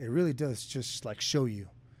it really does just like show you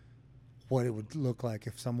what it would look like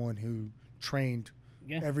if someone who trained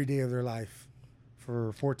every day of their life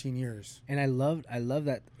for 14 years. And I love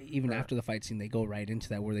that even after the fight scene, they go right into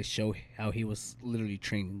that where they show how he was literally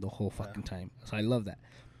training the whole fucking time. So I love that.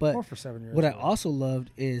 But or for 7 years. What I also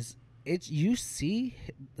loved is you see,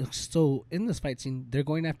 so in this fight scene, they're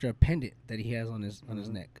going after a pendant that he has on his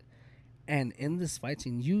neck. And in this fight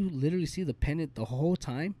scene, you literally see the pendant the whole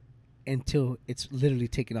time until it's literally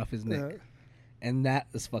taken off his neck. And that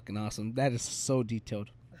is fucking awesome. That is so detailed.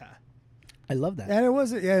 I love that. And it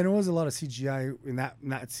was a lot of CGI in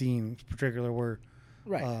that scene in particular where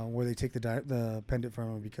they take the pendant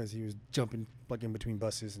from him because he was jumping like in between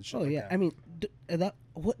buses and shit. Oh, I mean,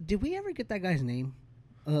 what did we ever get that guy's name?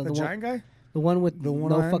 The giant guy? The one with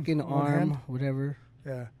no fucking arm, whatever.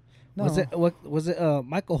 Yeah. No. Was it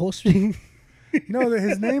Michael Holsberg? No,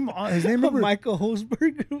 his name Michael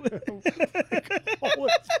Holsberg.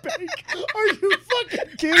 Are you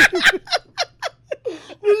fucking kidding?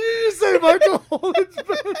 What did you just say, Michael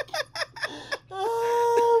Holsberg?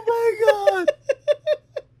 Oh my god.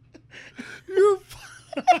 You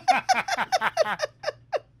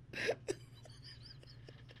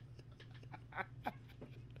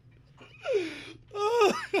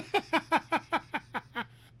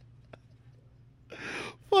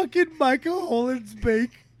fucking Michael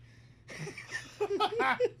Holensbake.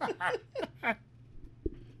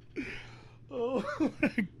 Oh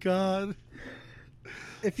my god.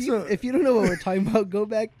 If you don't know what we're talking about, go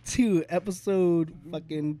back to episode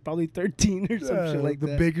fucking probably 13 or some shit like that.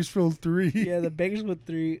 The Bakersfield 3. Yeah, the Bakersfield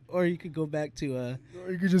 3. Or you could go back to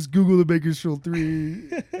Or you could just Google the Bakersfield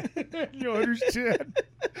 3. You'll understand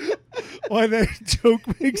why that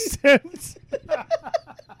joke makes sense.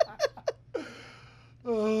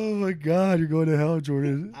 Oh my god, you're going to hell,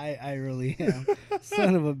 Jordan. I really am.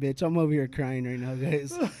 Son of a bitch. I'm over here crying right now,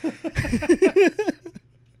 guys.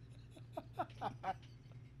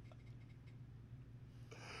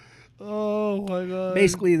 Oh my god!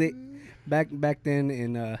 Basically, they back then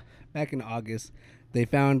in back in August, they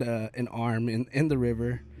found an arm in the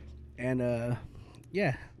river, and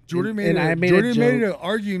yeah. Jordan made an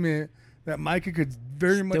argument that Micah could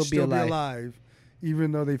very much still be alive,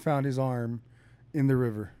 even though they found his arm in the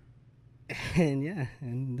river. And yeah,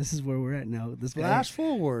 and this is where we're at now. This flash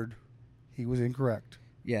forward, he was incorrect.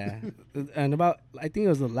 Yeah, and I think it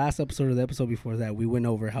was the last episode of the episode before that, we went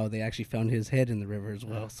over how they actually found his head in the river as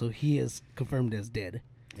well. So he is confirmed as dead.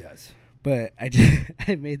 Yes. But I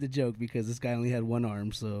made the joke because this guy only had one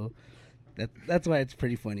arm, so that's why it's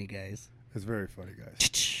pretty funny, guys. It's very funny, guys.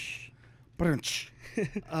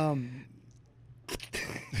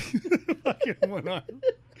 Fucking one arm.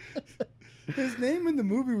 His name in the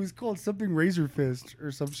movie was called something Razor Fist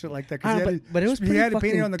or some shit like that. But it was he had it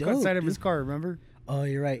painted on the side of his car. Remember? Oh,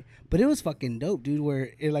 you're right. But it was fucking dope, dude.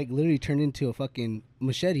 Where it like literally turned into a fucking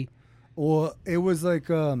machete. Well, it was like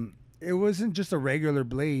it wasn't just a regular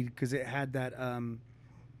blade because it had that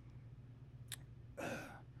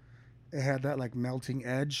like melting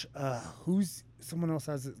edge. Someone else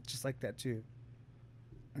has it just like that too.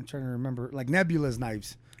 I'm trying to remember, like Nebula's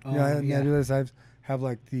knives. Nebula's knives have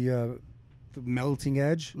like the melting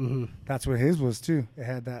edge. Mm-hmm. That's what his was too. It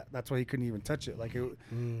had that. That's why he couldn't even touch it. Like it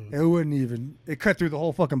wouldn't even. It cut through the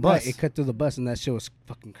whole fucking bus. Right, it cut through the bus, and that shit was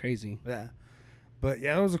fucking crazy. Yeah, but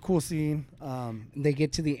yeah, it was a cool scene. They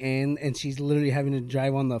get to the end, and she's literally having to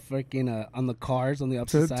drive on the freaking on the cars on the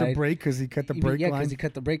opposite side to brake because he cut the brake line. Yeah, because he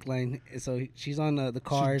cut the brake line. So she's on the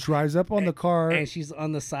car. She drives up on the car, and she's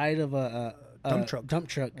on the side of a dump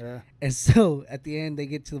truck. Yeah. And so at the end they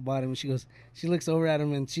get to the bottom and she looks over at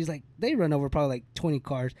him and she's like, they run over probably like 20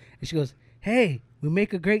 cars, and she goes, hey, we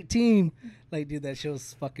make a great team. Like, dude, that show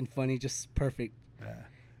was fucking funny, just perfect. Yeah.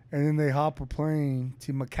 And then they hop a plane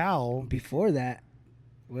to Macau. Before that,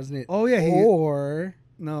 wasn't it? Oh yeah.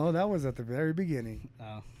 No, that was at the very beginning.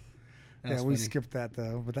 Oh, yeah, we skipped that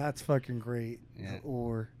though, but that's fucking great. Yeah.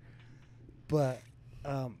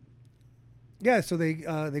 Yeah, so they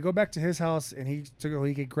go back to his house, and he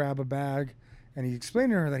could grab a bag, and he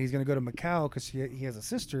explained to her that he's going to go to Macau because he has a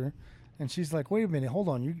sister, and she's like, wait a minute, hold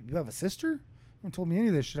on, you have a sister? You haven't told me any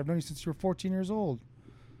of this shit. I've known you since you were 14 years old.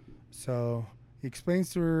 So he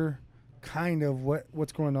explains to her kind of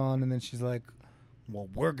what's going on, and then she's like, well,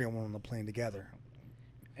 we're going on the plane together.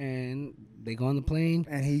 And they go on the plane,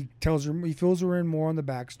 and he fills her in more on the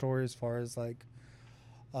backstory as far as like,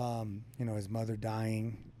 his mother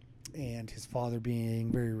dying, and his father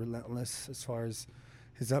being very relentless as far as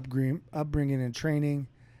his upbringing and training.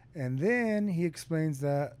 And then he explains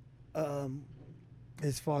that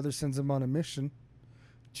his father sends him on a mission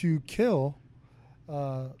to kill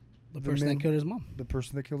the person that killed his mom. The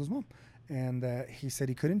person that killed his mom. And that he said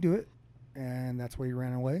he couldn't do it, and that's why he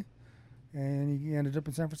ran away. And he ended up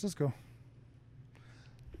in San Francisco.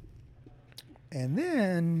 And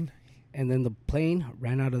then the plane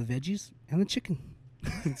ran out of the veggies and the chicken.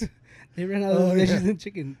 They ran out of veggies and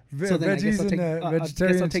chicken. So then I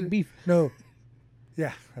guess I'll take beef. No.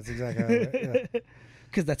 Yeah, that's exactly how it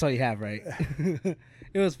because that's all you have, right?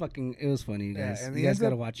 It was funny, you guys. You guys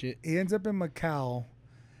gotta watch it. He ends up in Macau,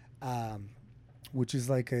 which is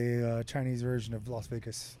like a Chinese version of Las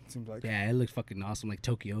Vegas, it seems like. Yeah, it looks fucking awesome, like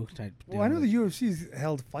Tokyo type. Well, I know the UFC's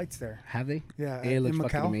held fights there. Have they? Yeah, it looks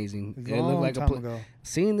fucking amazing. It looked like ago.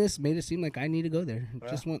 Seeing this made it seem like I need to go there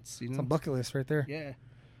just once. It's on bucket list right there. Yeah,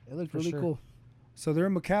 it looked really cool. So they're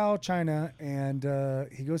in Macau, China, and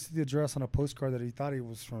he goes to the address on a postcard that he thought he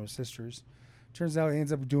was from his sister's. Turns out he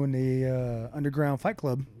ends up doing the underground fight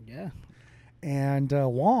club. Yeah. And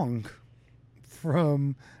Wong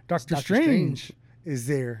from Doctor Strange is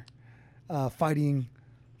there fighting.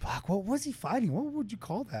 Fuck, what was he fighting? What would you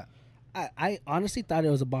call that? I honestly thought it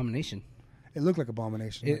was Abomination. It looked like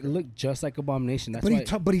Abomination. It looked just like Abomination. That's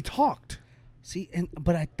but he talked. See,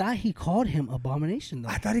 but I thought he called him Abomination, though.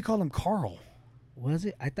 I thought he called him Carl. Was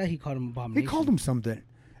it? I thought he called him Abomination. He called him something.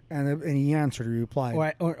 And he answered. He replied.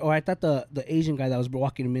 Or I thought the Asian guy that was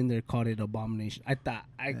walking him in there called it Abomination. I thought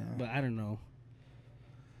but I don't know.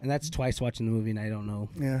 And that's twice watching the movie, and I don't know.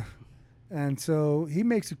 Yeah, and so he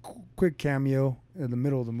makes a quick cameo in the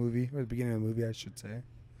middle of the movie, or the beginning of the movie, I should say.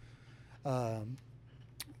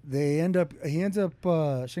 He ends up.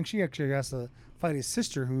 Shang-Chi actually has to fight his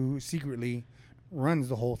sister, who secretly runs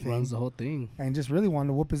the whole thing. And just really wanted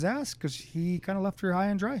to whoop his ass because he kind of left her high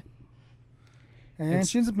and dry. And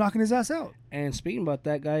she ends up knocking his ass out. And speaking about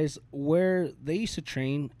that, guys, where they used to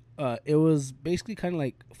train, it was basically kind of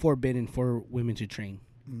like forbidden for women to train.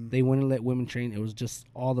 They wouldn't let women train. It was just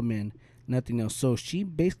all the men, nothing else. So she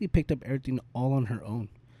basically picked up everything all on her own,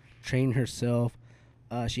 trained herself,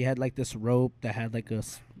 She had like this rope that had like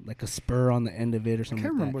a spur on the end of it or I something.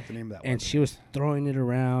 can't like remember that. what the name of that was. And she was throwing it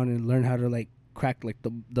around and learned how to like crack like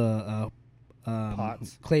the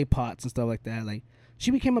Pots. clay pots and stuff like that. Like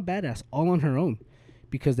she became a badass all on her own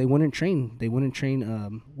because they wouldn't train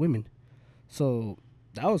women. So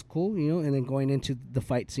that was cool, you know. And then going into the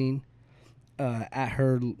fight scene at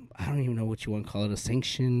her, I don't even know what you want to call it, a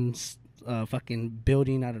sanctions fucking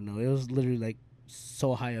building. I don't know. It was literally like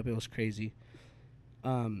so high up, it was crazy.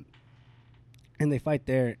 And they fight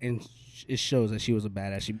there, and it shows that she was a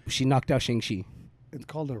badass. She knocked out Shang-Chi. It's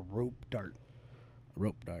called a rope dart.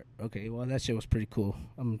 Rope dart. Okay, well that shit was pretty cool.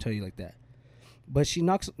 I'm gonna tell you like that. But she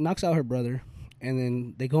knocks out her brother, and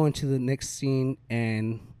then they go into the next scene,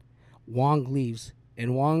 and Wong leaves.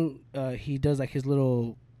 And Wong, he does like his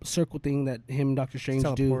little circle thing that him and Doctor Strange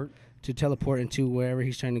do to teleport into wherever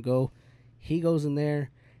he's trying to go. He goes in there,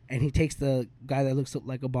 and he takes the guy that looks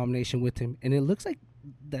like Abomination with him, and it looks like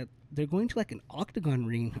that they're going to like an octagon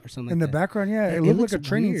ring or something. In like the that. background, yeah, it looked like a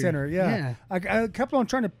training center. Yeah, I kept on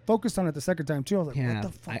trying to focus on it the second time too. I was like, what the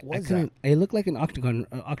fuck was that? It looked like an octagon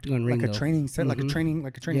ring, like a training set, like a training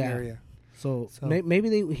area. So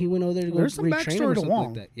maybe he went over there to go retrain or something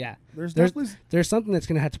like that. Yeah, there's something that's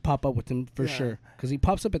gonna have to pop up with him for sure, because he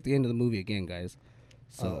pops up at the end of the movie again, guys.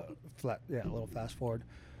 So a little fast forward.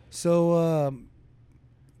 So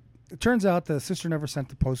it turns out the sister never sent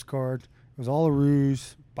the postcard. It was all a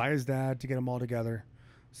ruse by his dad to get them all together,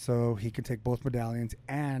 so he could take both medallions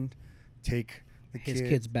and take his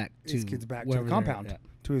kids back to the compound,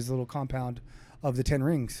 to his little compound of the 10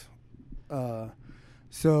 rings.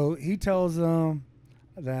 So he tells them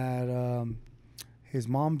that his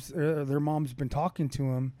their mom's been talking to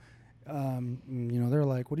him. They're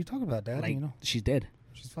like, "What are you talking about, Dad?" Like, she's dead.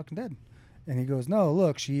 She's fucking dead. And he goes, "No,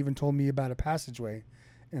 look, she even told me about a passageway,"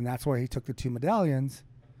 and that's why he took the 2 medallions,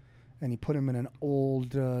 and he put them in an old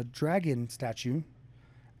dragon statue.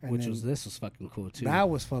 This was fucking cool too. That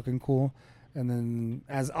was fucking cool. And then,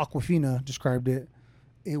 as Awkwafina described it,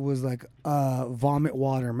 it was like a vomit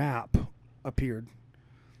water map appeared,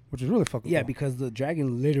 which was really fucking cool. Yeah, because the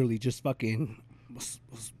dragon literally just fucking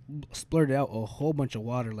splurted out a whole bunch of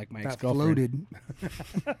water like my ex-girlfriend.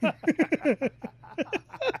 Floated.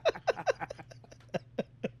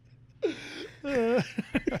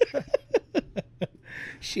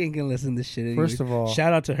 She ain't gonna listen to this shit anyway. First of all,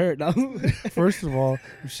 shout out to her. No? First of all,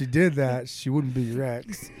 if she did that, she wouldn't be your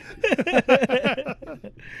ex.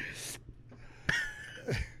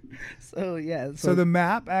 So the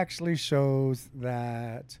map actually shows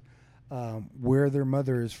that where their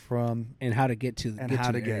mother is from and how to get to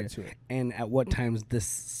it, and at what times this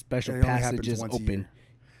special passage is open,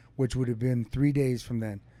 which would have been 3 days from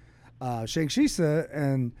then. Shang-Chi said,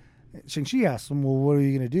 and Shang-Chi asked him, "Well, what are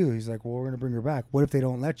you going to do?" He's like, "Well, we're going to bring her back. What if they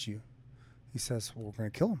don't let you?" He says, "Well, we're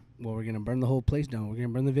going to kill him. Well, we're going to burn the whole place down. We're going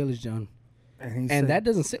to burn the village down." And that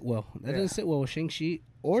doesn't sit well. That doesn't sit well with Shang-Chi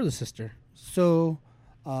or the sister. So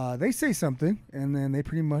they say something, and then they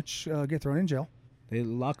pretty much get thrown in jail. They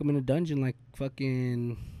lock him in a dungeon like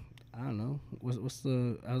fucking, I don't know. I was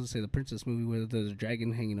going to say the princess movie where there's a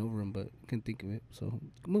dragon hanging over him, but I can't think of it. So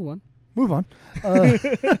move on.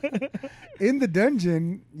 In the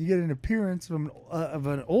dungeon, you get an appearance of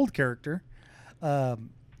an old character. The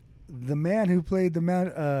man who played the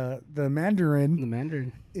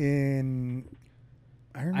Mandarin in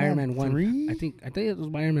Iron Man 1. I think it was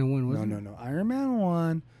Iron Man 1, wasn't it? No. Iron Man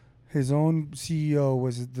 1, his own CEO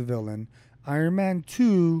was the villain. Iron Man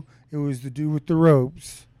 2, it was the dude with the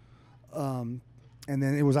ropes. And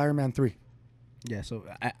then it was Iron Man 3. Yeah, so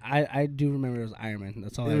I do remember it was Iron Man.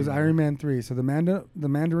 That's all. It was Iron Man 3. So the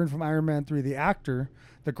Mandarin from Iron Man 3,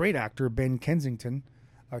 the great actor Ben Kensington,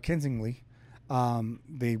 Kensingly,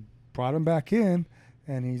 they brought him back in,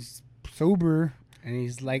 and he's sober. And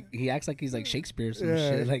he acts like he's like Shakespeare or some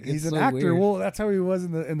shit. Like he's an actor. Weird. Well, that's how he was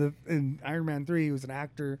in Iron Man 3. He was an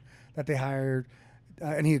actor that they hired,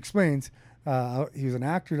 and he explains he was an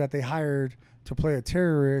actor that they hired to play a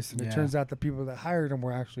terrorist, and it turns out the people that hired him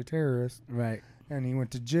were actually terrorists. Right. And he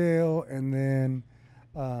went to jail, and then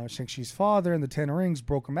Shang-Chi's father and the 10 Rings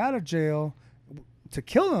broke him out of jail to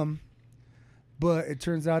kill him, but it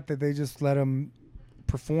turns out that they just let him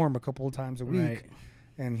perform a couple of times a week. Right.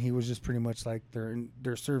 And he was just pretty much like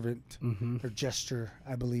their servant, their gesture,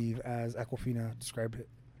 I believe, as Awkwafina described it.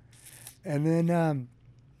 And then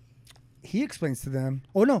he explains to them.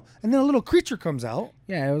 Oh no! And then a little creature comes out.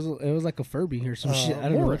 Yeah, it was like a Furby or some shit. I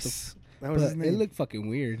don't know. That was his name. It looked fucking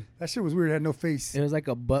weird. That shit was weird. It had no face. It was like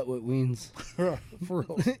a butt with wings. For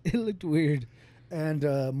real. It looked weird. And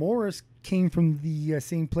Morris came from the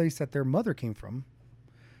same place that their mother came from,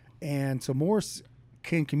 and so Morris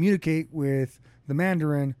can communicate with the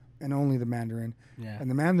Mandarin and only the Mandarin. Yeah. And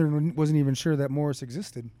the Mandarin wasn't even sure that Morris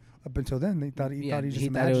existed up until then. They thought he just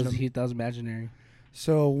imagined him. He thought it was imaginary.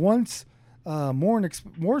 So once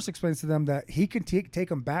Morris explains to them that he can take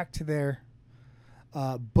them back to there,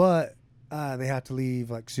 but they have to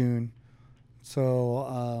leave like soon.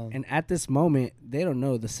 So and at this moment, they don't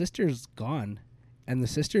know the sister's gone, and the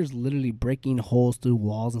sister's literally breaking holes through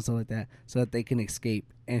walls and stuff like that so that they can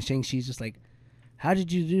escape. And Shang-Chi's just like, "How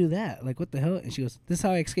did you do that? Like, what the hell?" And she goes, "This is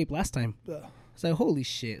how I escaped last time." It's like, holy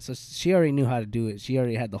shit. So she already knew how to do it. She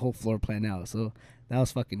already had the whole floor plan out. So that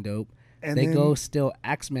was fucking dope. And they go steal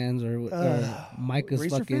Axeman's or Micah's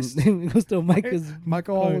fucking. Go steal Micah's.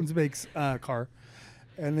 Michael Owens makes car.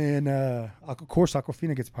 And then, of course,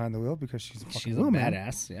 Aquafina gets behind the wheel because she's a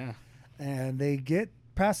badass, yeah. And they get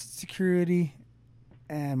past security,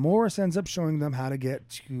 and Morris ends up showing them how to get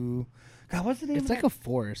to. God, what's the name? It's like a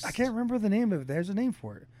forest. I can't remember the name of it. There's a name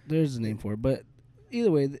for it. There's a name for it, but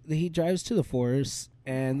either way, he drives to the forest,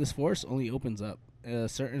 and this forest only opens up a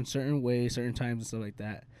certain way, certain times, and stuff like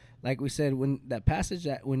that. Like we said, when that passage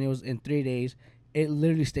when it was in 3 days, it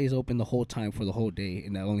literally stays open the whole time for the whole day,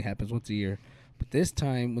 and that only happens once a year. But this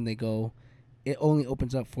time, when they go, it only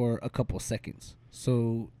opens up for a couple of seconds.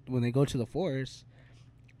 So when they go to the forest,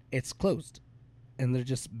 it's closed, and they're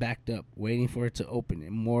just backed up, waiting for it to open.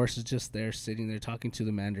 And Morris is just there, sitting there, talking to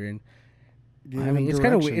the Mandarin. I mean, it's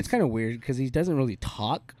kind of weird because he doesn't really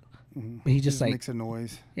talk. Mm-hmm. He just like makes a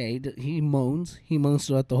noise. Yeah, he moans. He moans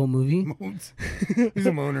throughout the whole movie. Moans. He's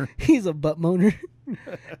a moaner. He's a butt moaner.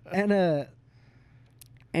 And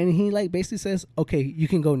he like basically says, "Okay, you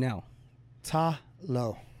can go now."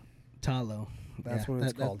 Talo. That's what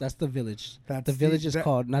it's called. That's the village. The village is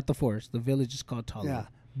called, not the forest. The village is called Talo. Yeah,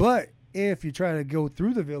 but if you try to go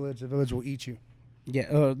through the village will eat you.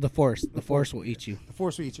 Yeah, the forest. The forest will eat you. The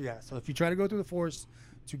forest will eat you. Yeah. So if you try to go through the forest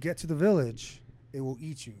to get to the village, it will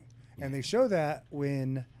eat you. And they show that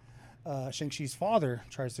when Shang-Chi's father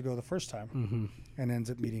tries to go the first time and ends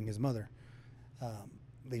up meeting his mother.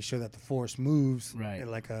 They show that the forest moves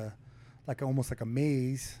almost like a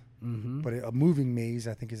maze, but a moving maze,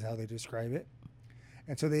 I think is how they describe it.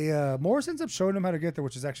 And so Morris ends up showing them how to get there,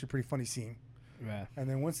 which is actually a pretty funny scene. Right. And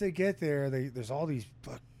then once they get there, there's all these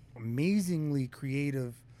amazingly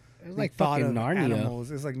creative. It's like fucking Narnia. Animals.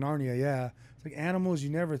 It's like Narnia, yeah. It's like animals you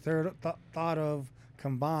never thought of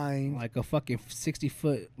combined. Like a fucking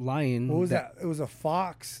 60-foot lion. What was that? It was a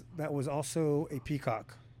fox that was also a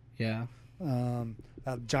peacock. Yeah.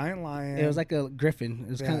 A giant lion. It was like a griffin.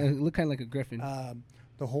 It looked kind of like a griffin.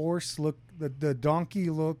 The horse looked. The donkey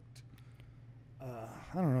looked.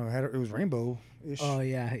 I don't know. It was rainbow-ish. Oh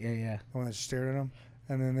yeah. The one that stared at him,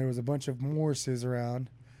 and then there was a bunch of Morrises around,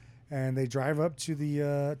 and they drive up to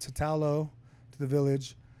the to Talo, to the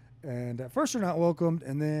village, and at first they're not welcomed,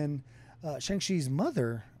 and then Shang-Chi's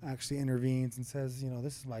mother actually intervenes and says,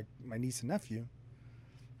 this is my niece and nephew.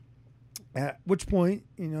 At which point,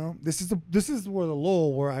 this is where the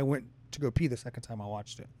lull where I went to go pee the second time I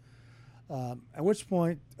watched it. At which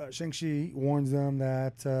point, Shang-Chi warns them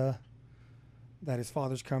that his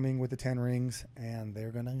father's coming with the 10 rings, and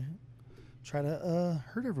they're gonna try to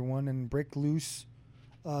hurt everyone and break loose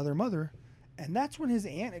their mother. And that's when his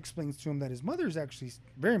aunt explains to him that his mother is actually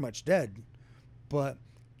very much dead, but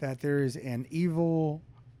that there is an evil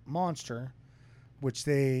monster which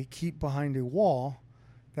they keep behind a wall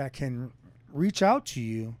that can reach out to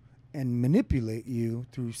you and manipulate you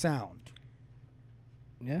through sound.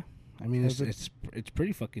 Yeah. I mean, it's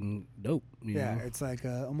pretty fucking dope. You know? It's like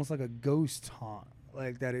almost like a ghost haunt,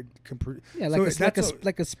 like that. It can.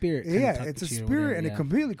 Like a spirit. Yeah, it's a spirit, and it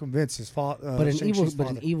completely convinces father. But an evil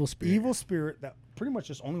spirit. Evil spirit that pretty much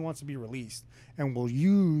just only wants to be released and will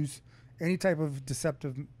use any type of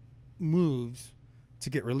deceptive moves to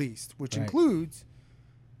get released, which includes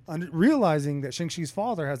realizing that Shang-Chi's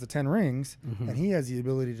father has the 10 rings, and he has the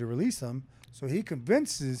ability to release them. So he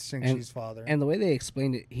convinces Shang-Chi's father. And the way they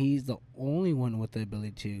explained it, he's the only one with the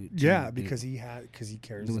ability to because he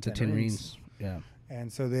carries with the 10 rings. Yeah.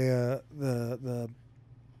 And so the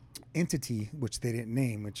entity, which they didn't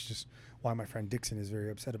name, which is just why my friend Dixon is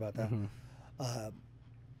very upset about that.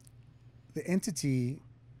 The entity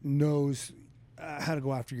knows how to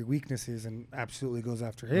go after your weaknesses and absolutely goes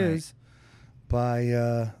after his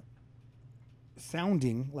by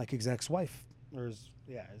sounding like his ex-wife.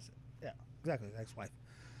 Exactly, ex-wife.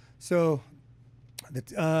 So,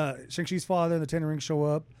 Shang-Chi's father and the 10 rings show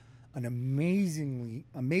up. An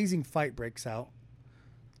amazing fight breaks out.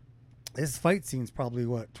 This fight scene's probably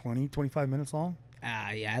 20, 25 minutes long?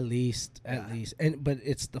 Yeah, at least. But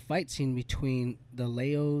it's the fight scene between the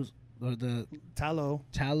Leos or the Tallow,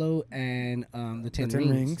 and the Ten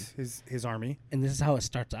Rings, his army. And this is how it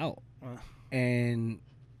starts out, and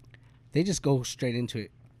they just go straight into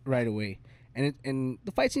it right away. And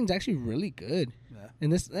the fight scene's actually really good. Yeah.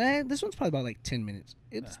 And this one's probably about like 10 minutes.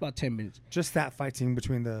 It's about 10 minutes. Just that fight scene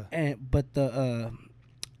between the. But the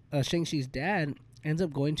Shang-Chi's dad ends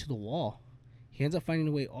up going to the wall. He ends up finding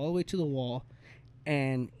a way all the way to the wall,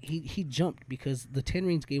 and he jumped because the Ten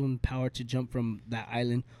Rings gave him power to jump from that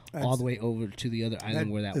island all the way over to the other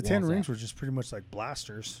island where that the wall's Ten Rings at. were just pretty much like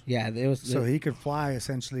blasters. Yeah, there was. So he could fly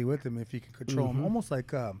essentially with them if he could control them, almost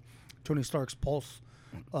like Tony Stark's pulse.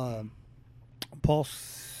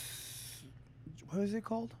 Pulse. What is it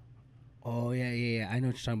called? Oh yeah. I know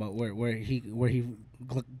what you're talking about. Where he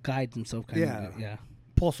guides himself. Kind of. Yeah.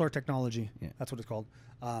 Pulsar technology. Yeah. That's what it's called.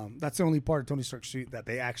 That's the only part of Tony Stark's suit that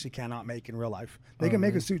they actually cannot make in real life. They can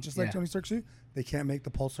make a suit just like Tony Stark's suit. They can't make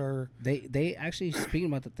the pulsar. They actually, speaking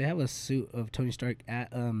about that, they have a suit of Tony Stark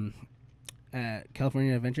at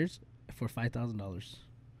California Adventures for $5,000.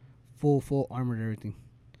 Full armored everything.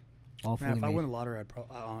 All fully if I made. win the lottery,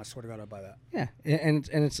 I swear to God, I'd buy that. Yeah, and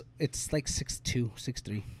it's like 6'2",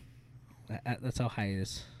 6'3". That's how high it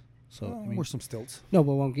is. So I mean, or some stilts. No,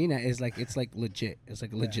 but what I'm getting at is like it's like legit. It's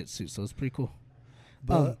like a legit suit, so it's pretty cool.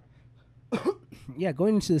 But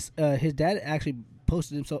going into this, his dad actually posts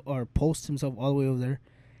himself all the way over there,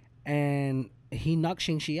 and he knocks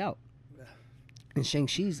Shang-Chi out. And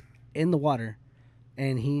Shang-Chi's in the water,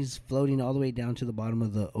 and he's floating all the way down to the bottom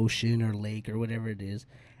of the ocean or lake or whatever it is.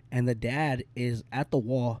 And the dad is at the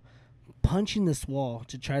wall, punching this wall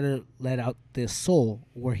to try to let out this soul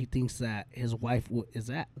where he thinks that his wife is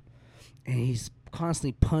at. And he's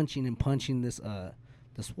constantly punching this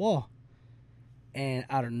wall. And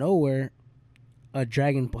out of nowhere, a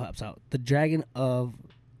dragon pops out. The dragon of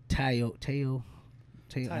Tylo.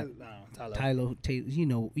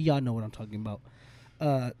 Y'all know what I'm talking about.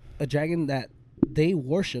 A dragon that they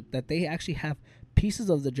worship, that they actually have pieces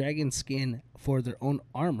of the dragon skin for their own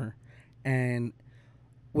armor. And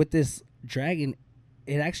with this dragon,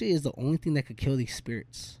 it actually is the only thing that could kill these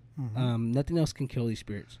spirits. Nothing else can kill these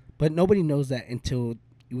spirits. But nobody knows that until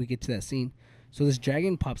we get to that scene. So this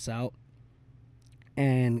dragon pops out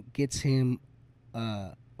and gets him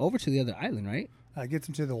over to the other island, right? Gets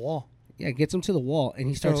him to the wall. Yeah, gets him to the wall, and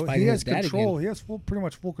he starts fighting his dad again. He has pretty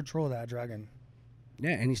much full control of that dragon.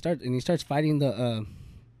 Yeah, and he starts fighting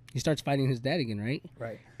his dad again, right?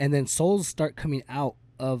 Right. And then souls start coming out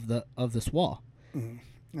of this wall, and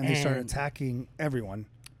they start attacking everyone.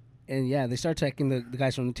 And they start attacking the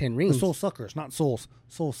guys from the Ten Rings. The soul suckers, not souls.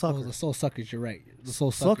 Soul suckers. Oh, the soul suckers. You're right. The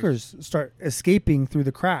soul suckers start escaping through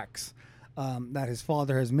the cracks that his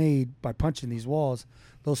father has made by punching these walls.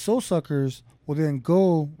 Those soul suckers will then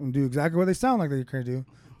go and do exactly what they sound like they can do: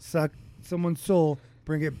 suck someone's soul,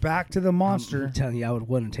 bring it back to the monster. I'm telling you, I would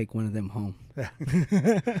want to take one of them home.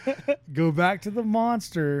 Go back to the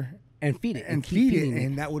monster and feed it, and feed it,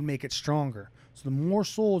 and that would make it stronger. So the more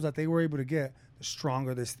souls that they were able to get, the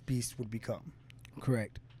stronger this beast would become.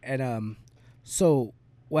 Correct. And so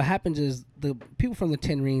what happens is the people from the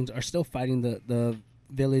Ten Rings are still fighting the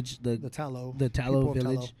village, the Tallow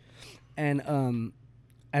village, and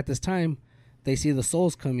at this time they see the soul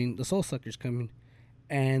suckers coming,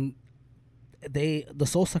 and the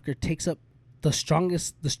soul sucker takes up the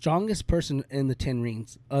strongest person in the Ten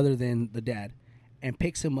Rings other than the dad, and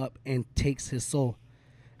picks him up and takes his soul.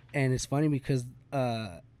 And it's funny because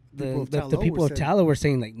the people of Tallow were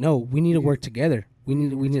saying like, no, we need to work together. We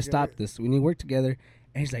need to stop this. We need to work together.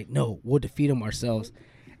 And he's like, no, we'll defeat them ourselves.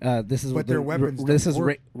 This is but what their weapons. This is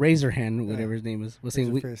Razorhand, whatever his name is. Was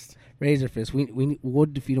saying Razor Fist. We'll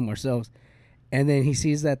defeat them ourselves. And then he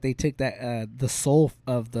sees that they took that the soul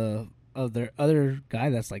of their other guy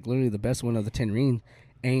that's like literally the best one of the Ten Rings,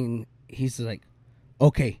 and he's like,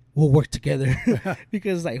 okay, we'll work together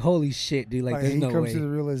because like holy shit, dude, like there's no way. He comes to the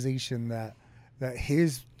realization that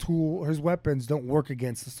his weapons don't work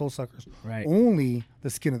against the soul suckers. Right. Only the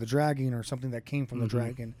skin of the dragon or something that came from the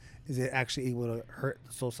dragon is it actually able to hurt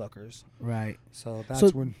the soul suckers. Right. So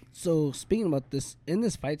that's when. So speaking about this, in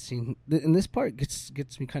this fight scene, in this part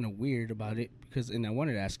gets me kind of weird about it because, and I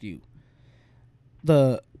wanted to ask you,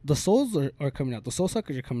 the souls are coming out, the soul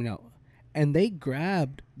suckers are coming out, and they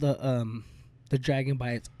grabbed the dragon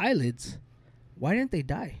by its eyelids. Why didn't they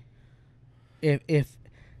die? If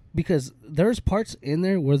because there's parts in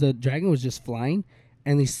there where the dragon was just flying,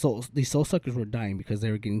 and these soul suckers were dying because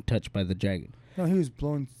they were getting touched by the dragon. No, he was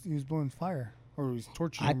blowing fire, or he was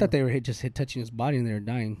torturing. I thought they were just touching his body and they were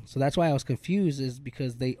dying. So that's why I was confused. Is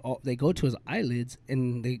because they go to his eyelids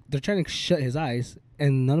and they're trying to shut his eyes,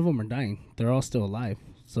 and none of them are dying. They're all still alive.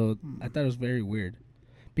 So I thought it was very weird,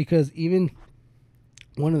 because even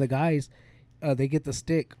one of the guys, they get the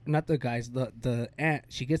stick. Not the guys, the ant.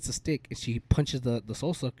 She gets the stick and she punches the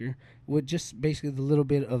soul sucker with just basically the little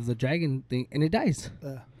bit of the dragon thing, and it dies.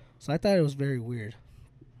 So I thought it was very weird.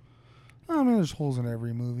 I mean, there's holes in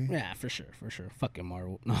every movie. Yeah, for sure. Fucking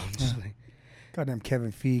Marvel. No, I'm just like, goddamn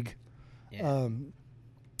Kevin Feige. yeah.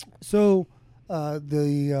 So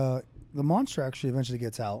the monster actually eventually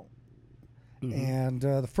gets out, and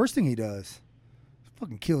the first thing he does is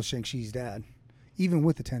fucking kills Shang-Chi's dad, even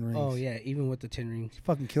with the 10 rings. Oh yeah, even with the 10 rings, he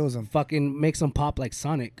fucking kills him. Fucking makes him pop like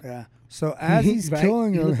Sonic. Yeah. So as he's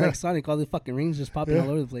killing him, he looks like Sonic. All the fucking rings just popping all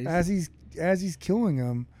over the place. As he's killing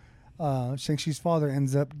him, Shang-Chi's father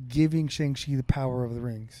ends up giving Shang-Chi the power of the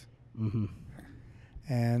rings,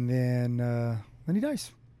 and then he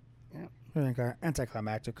dies. Yeah. Very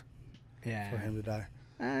anticlimactic. Yeah. For him to die.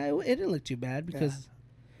 It didn't look too bad because,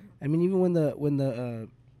 I mean, even when the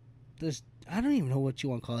this, I don't even know what you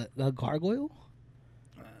want to call it, a gargoyle.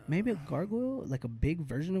 Maybe a gargoyle, like a big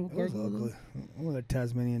version of a gargoyle. It was ugly. A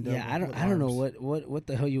Tasmanian devil. Yeah, I don't know what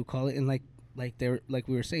the hell you would call it. And like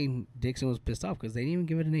we were saying, Dixon was pissed off because they didn't even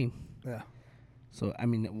give it a name. Yeah. So I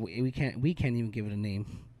mean, we can't even give it a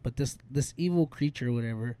name. But this evil creature, or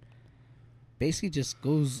whatever, basically just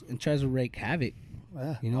goes and tries to wreak havoc.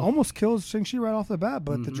 Yeah. Almost kills Shang-Chi right off the bat,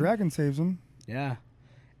 but the dragon saves him. Yeah.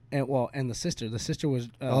 And the sister was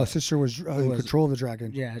the sister was in control of the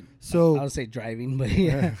dragon. Yeah. So I would say driving, but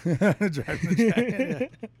yeah. Driving the dragon,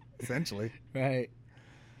 yeah. Essentially. Right.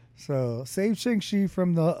 So save Shang-Chi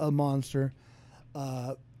from the monster.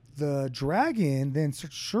 The dragon then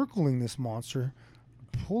starts circling this monster,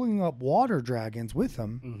 pulling up water dragons with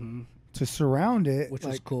him to surround it, which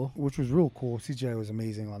was cool. Which was real cool. CGI was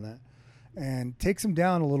amazing on that, and takes him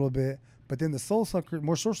down a little bit. But then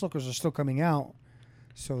more soul suckers are still coming out,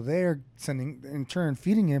 so they're sending in turn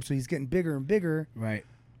feeding him. So he's getting bigger and bigger. Right.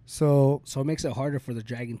 So it makes it harder for the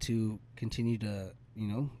dragon to continue to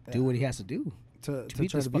do what he has to do to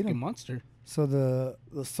beat this fucking monster. So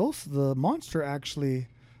the monster actually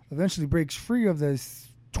eventually breaks free of this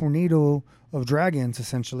tornado of dragons,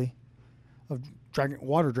 essentially, of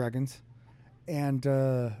water dragons, and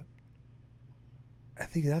I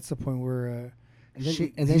think that's the point where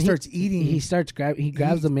he starts eating. He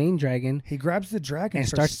grabs the main dragon. He grabs the dragon and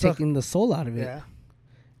starts taking the soul out of it. Yeah,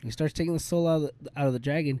 he starts taking the soul out of the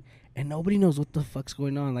dragon, and nobody knows what the fuck's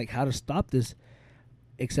going on, like how to stop this.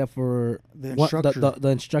 Except for the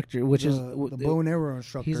instructor, which is the bow and arrow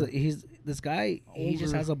instructor. He's this guy. He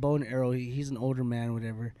just has a bow and arrow. He's an older man,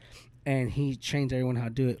 whatever, and he trains everyone how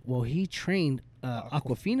to do it. Well, he trained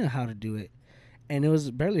Awkwafina how to do it, and it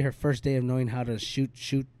was barely her first day of knowing how to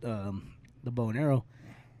shoot the bow and arrow.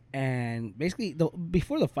 And basically,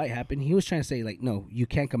 before the fight happened, he was trying to say like, "No, you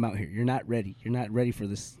can't come out here. You're not ready. You're not ready for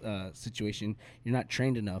this situation. You're not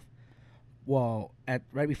trained enough." Well,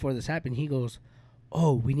 right before this happened, he goes,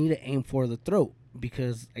 "Oh, we need to aim for the throat,"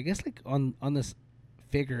 because I guess like on this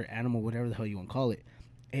figure, animal, whatever the hell you want to call it,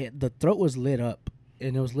 the throat was lit up,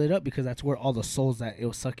 and it was lit up because that's where all the souls that it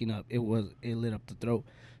was sucking up, it lit up the throat.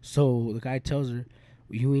 So the guy tells her,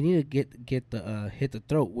 "We need to get the hit the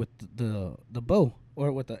throat with the bow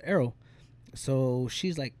or with the arrow." So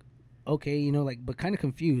she's like, "Okay, but kind of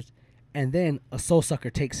confused." And then a soul sucker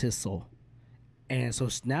takes his soul, and so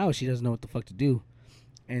now she doesn't know what the fuck to do.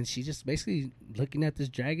 And she's just basically looking at this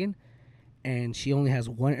dragon, and she only has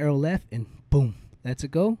one arrow left, and boom, lets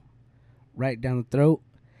it go right down the throat.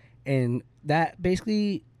 And that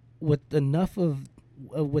basically, with enough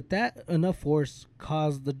force,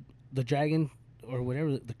 caused the dragon or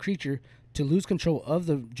whatever the creature to lose control of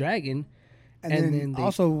the dragon, and then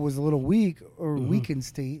also was a little weak or weakened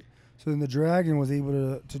state. So then the dragon was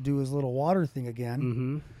able to do his little water thing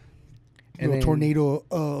again. And a tornado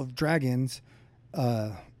of dragons.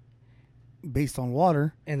 Based on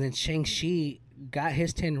water, and then Shang-Chi got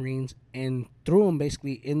his 10 rings and threw him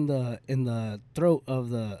basically in the throat of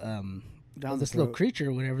this little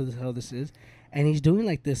creature, whatever the hell this is, and he's doing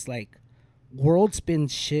like this like world spin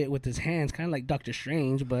shit with his hands, kind of like Doctor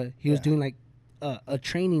Strange, but he was doing like a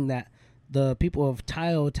training that the people of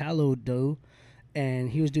Talo do, and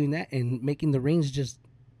he was doing that and making the rings just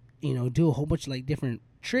do a whole bunch of like different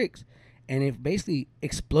tricks, and it basically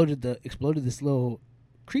exploded this little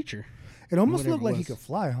creature. It almost looked like he could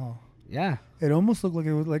fly, huh? Yeah. It almost looked like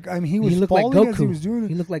it was like, I mean, he was looked falling like Goku. as he was doing it.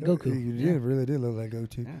 He looked like Goku. He really did look like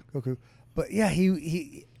Goku. But yeah,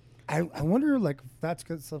 I wonder like if that's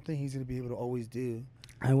something he's going to be able to always do.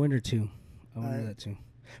 I wonder too. I wonder that too.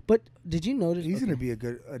 But did you notice? He's going to be a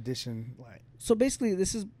good addition. So basically,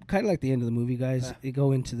 this is kind of like the end of the movie, guys. You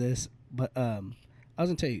go into this. But I was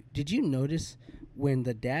going to tell you, did you notice when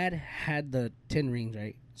the dad had the 10 rings,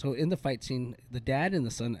 right? So in the fight scene, the dad and the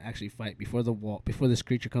son actually fight before this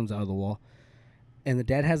creature comes out of the wall, and the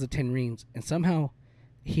dad has the 10 rings, and somehow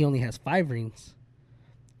he only has 5 rings,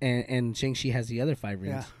 and Shang-Chi has the other 5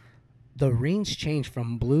 rings. Yeah. The rings change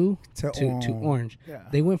from blue to orange. Yeah.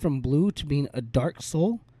 They went from blue to being a dark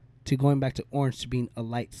soul to going back to orange to being a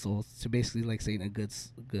light soul. So basically, like saying a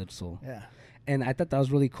good soul. Yeah. And I thought that was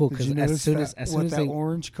really cool because as soon as that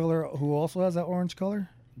orange color, who also has that orange color?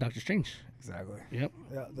 Doctor Strange. Exactly. Yep.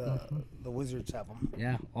 Yeah. The wizards have them.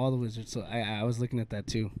 Yeah, all the wizards. So I was looking at that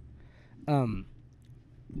too.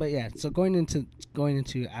 But yeah, so going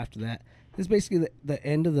into after that, this is basically the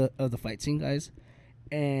end of the fight scene, guys.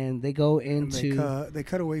 And they go into they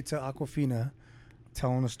cut away to Awkwafina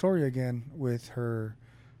telling a story again with her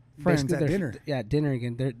friends at dinner. Yeah, dinner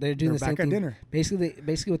again. They're doing the same thing. Dinner. Basically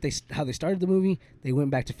how they started the movie, they went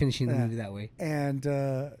back to finishing the movie that way.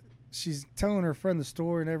 And she's telling her friend the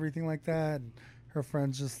story and everything like that. And her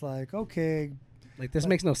friend's just like, okay. Like, this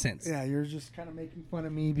makes no sense. Yeah, you're just kind of making fun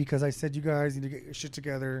of me because I said you guys need to get your shit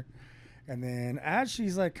together. And then as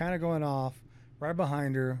she's like kind of going off, right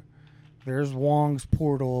behind her, there's Wong's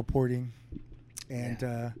porting.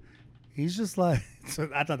 And he's just like, so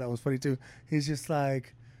I thought that was funny too. He's just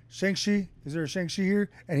like, Shang-Chi, is there a Shang-Chi here?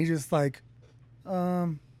 And he's just like,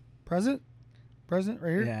 present right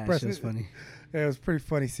here? Yeah, present. It was funny. Yeah, it was a pretty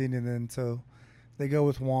funny scene. And then so they go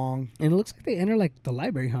with Wong. And it looks like they enter like the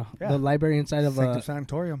library, huh? Yeah. The library inside of Sanctum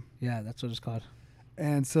Sanctorium. Yeah, that's what it's called.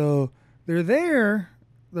 And so they're there.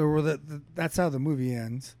 That's how the movie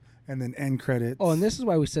ends. And then end credits. Oh, and this is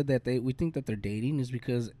why we said that we think that they're dating, is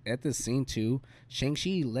because at this scene too,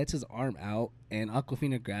 Shang-Chi lets his arm out and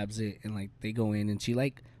Awkwafina grabs it and like they go in and she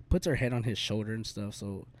like puts her head on his shoulder and stuff.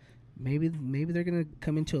 So maybe they're gonna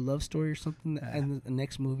come into a love story or something in the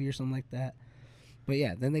next movie or something like that. But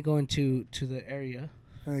yeah, then they go into the area.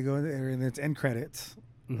 And they go in the area and it's end credits.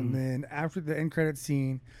 Mm-hmm. And then after the end credit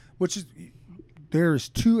scene, which is there's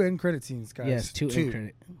 2 end credit scenes, guys. Yes, 2 end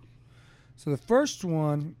credit. So the first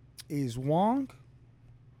one is Wong,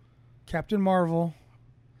 Captain Marvel,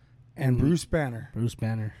 and Bruce Banner. Bruce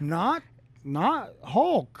Banner. Not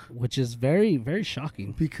Hulk. Which is very, very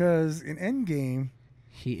shocking. Because in Endgame,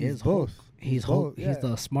 he's both. Hulk. He's Hulk. Yeah. He's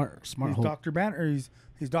the smart he's Hulk. Dr. Banner. Or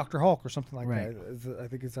he's Dr. Hulk or something like right. that. I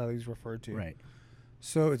think it's how he's referred to. Right.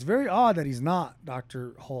 So it's very odd that he's not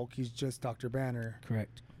Dr. Hulk. He's just Dr. Banner.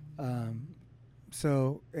 Correct.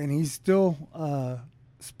 So and he's still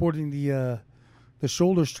sporting the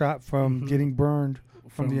shoulder strap from getting burned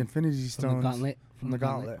from the Infinity Stones. From the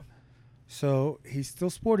gauntlet. So he's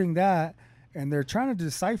still sporting that, and they're trying to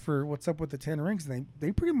decipher what's up with the 10 rings. And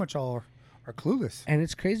they pretty much all are clueless. And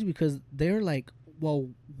it's crazy because they're like, well,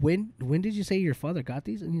 when did you say your father got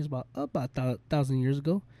these? And he's about 1,000 years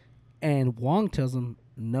ago. And Wong tells him,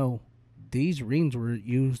 no, these rings were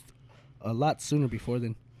used a lot sooner before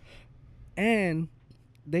then. And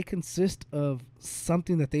they consist of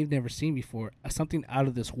something that they've never seen before, something out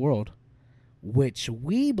of this world, which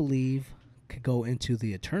we believe could go into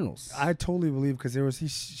the Eternals. I totally believe because there was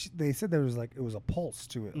they said there was like it was a pulse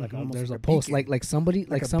to it, like almost there's like a pulse, beacon. like somebody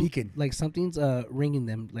like a beacon, like something's ringing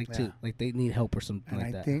them, like they need help or something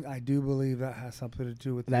and like that. I do believe that has something to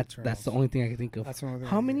do with the Eternals. That's the only thing I can think of. That's the only thing.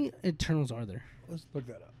 How many Eternals are there? Let's look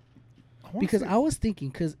that up. Because I was thinking,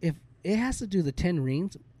 because if it has to do the 10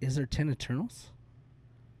 rings, is there 10 Eternals?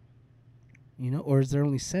 You know, or is there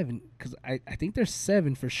only 7? Because I think there's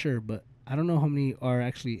 7 for sure, but I don't know how many are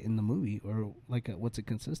actually in the movie or like what's it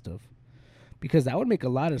consist of. Because that would make a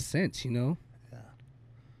lot of sense, you know. Yeah.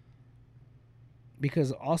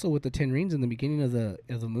 Because also with the 10 rings in the beginning of the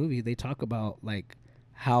movie, they talk about like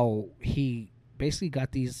how he basically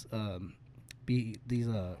got these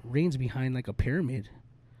rings behind like a pyramid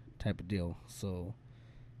type of deal. So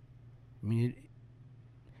I mean.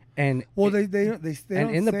 And well, they don't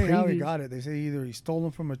in the say how he got it. They say either he stole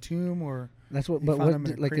them from a tomb or that's what. But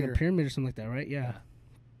what, like in a pyramid or something like that, right? Yeah.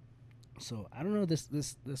 So I don't know.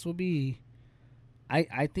 This will be.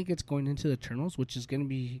 I think it's going into the Eternals, which is going to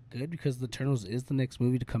be good because the Eternals is the next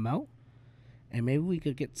movie to come out, and maybe we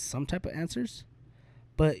could get some type of answers.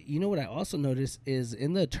 But you know what I also noticed is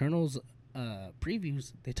in the Eternals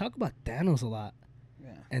previews they talk about Thanos a lot. Yeah.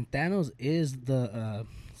 And Thanos is the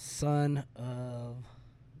son of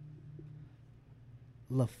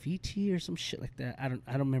Lafiti or some shit like that. I don't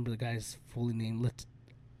remember the guy's full name. But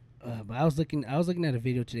I was looking at a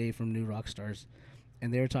video today from New Rockstars,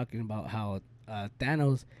 and they were talking about how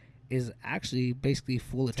Thanos is actually basically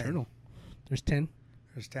full 10. Eternal. There's 10.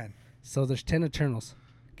 There's 10. So there's 10 Eternals.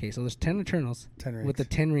 Okay, so there's 10 Eternals 10 rings. with the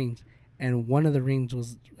 10 rings, and one of the rings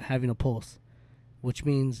was having a pulse, which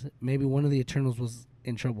means maybe one of the Eternals was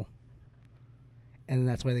in trouble. and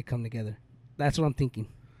that's why they come together. That's what I'm thinking.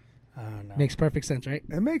 I don't know. Makes perfect sense, right?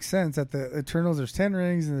 It makes sense that the Eternals, there's 10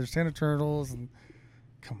 rings and there's 10 Eternals, and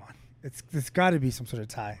come on, it's got to be some sort of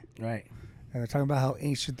tie. Right. And they're talking about how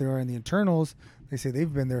ancient they are in the Eternals. They say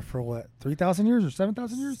they've been there for what, 3,000 years or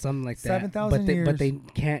 7,000 years? Something like that. 7,000 years. But they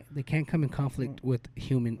can't come in conflict with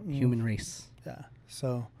human race. Yeah.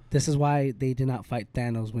 So this is why they did not fight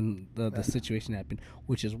Thanos when the situation happened,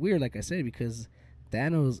 which is weird, like I said, because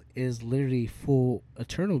Thanos is literally full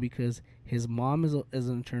Eternal because his mom is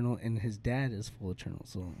an Eternal and his dad is full Eternal.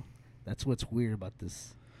 So that's what's weird about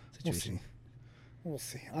this situation. We'll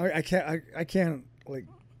see. I can't like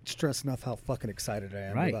stress enough how fucking excited I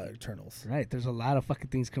am about Eternals. Right. There's a lot of fucking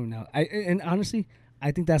things coming out. And honestly,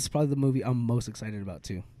 I think that's probably the movie I'm most excited about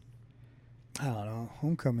too. I don't know,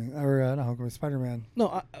 Homecoming or not Homecoming, Spider-Man.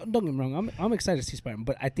 No, don't get me wrong. I'm excited to see Spider-Man,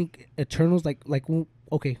 but I think Eternals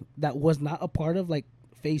okay, that was not a part of like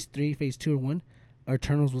Phase 3, Phase 2, or 1.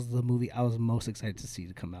 Eternals was the movie I was most excited to see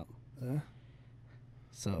to come out.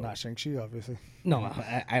 So not Shang-Chi, obviously. No,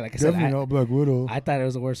 I like I said, definitely not Black Widow. I thought it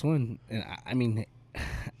was the worst one, and I mean,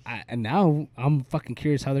 and now I'm fucking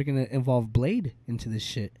curious how they're gonna involve Blade into this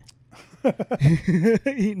shit.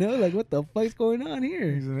 You know, like what the fuck's going on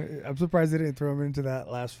here? I'm surprised they didn't throw him into that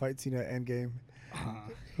last fight scene at Endgame.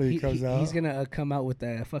 When he comes out, he's gonna come out with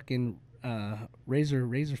that fucking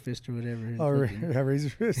razor fist or whatever. Oh, razor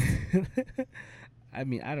fist. I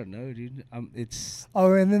mean, I don't know, dude. It's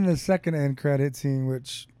and then the second end credit scene,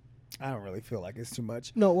 which I don't really feel like it's too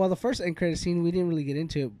much. No, well, the first end credit scene we didn't really get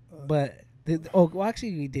into it, but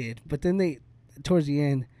actually we did. But then they, towards the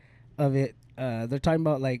end of it, they're talking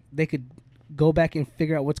about like they could go back and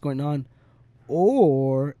figure out what's going on,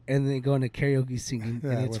 and then go into karaoke singing,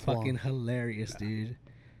 and it's fucking hilarious, dude.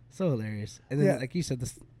 So hilarious. And then, like you said,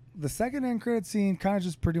 the second end credit scene kind of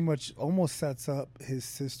just pretty much almost sets up his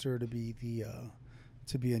sister to be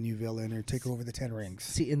a new villain or take over the 10 rings.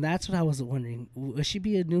 See, and that's what I was wondering. Will she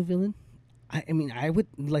be a new villain? I mean, I would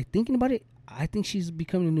like thinking about it. I think she's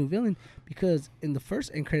becoming a new villain because in the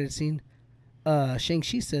first end credit scene,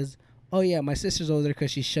 Shang-Chi says, "Oh yeah, my sister's over there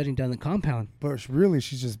because she's shutting down the compound." But really,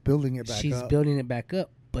 she's just building it back up. She's building it back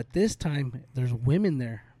up. But this time, there's women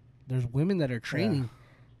there. There's women that are training. Yeah.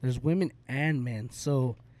 There's women and men.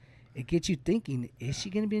 So it gets you thinking: is she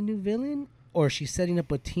gonna be a new villain? Or is she setting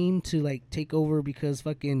up a team to like take over because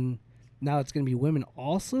fucking now it's gonna be women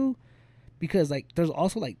also? Because like there's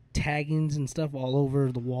also like taggings and stuff all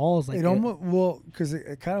over the walls. Like because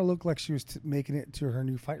it kind of looked like she was making it to her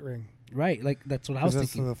new fight ring. Right, like that's what I was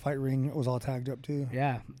thinking. So the fight ring was all tagged up too.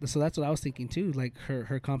 Yeah, so that's what I was thinking too. Like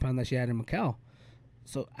her compound that she had in Macau.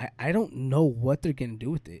 So I don't know what they're gonna do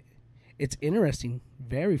with it. It's interesting,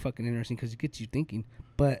 very fucking interesting because it gets you thinking,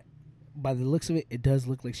 but. By the looks of it, it does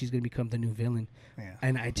look like she's going to become the new villain. Yeah.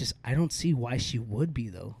 And I don't see why she would be,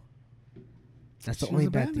 though. That's the only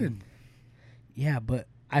bad thing. Yeah, but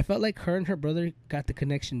I felt like her and her brother got the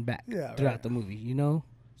connection back throughout the movie, you know?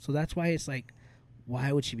 So that's why it's like,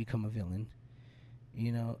 why would she become a villain?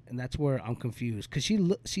 You know? And that's where I'm confused. Because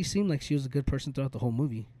she seemed like she was a good person throughout the whole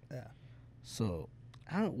movie. Yeah. So,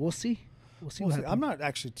 we'll see. We'll see what happens. I'm not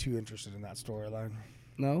actually too interested in that storyline.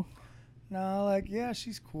 No? No, like, yeah,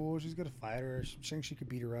 she's cool. She's a good fighter. Shang-Chi could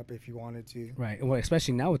beat her up if he wanted to. Right. Well,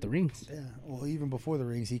 especially now with the rings. Yeah. Well, even before the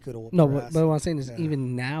rings, he could have whooped her ass. But what I'm saying is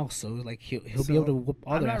even now, so, like, he'll be able to whoop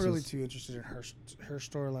all their asses. I'm not really too interested in her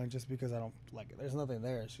storyline just because I don't like it. There's nothing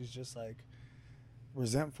there. She's just, like,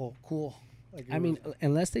 resentful. Cool. Like, I mean,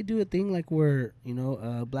 unless they do a thing like where, you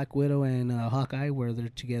know, Black Widow and Hawkeye, where they're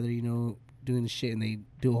together, you know, doing the shit and they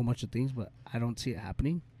do a whole bunch of things, but I don't see it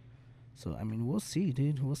happening. So, I mean, we'll see,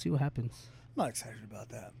 dude. We'll see what happens. I'm not excited about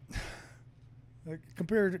that. Like,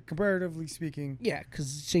 comparatively speaking. Yeah,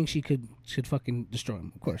 because Shang-Chi should fucking destroy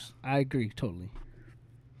him, of course. I agree, totally.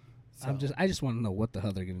 So. I just want to know what the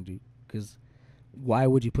hell they're going to do. Because why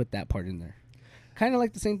would you put that part in there? Kind of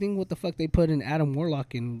like the same thing what the fuck they put in Adam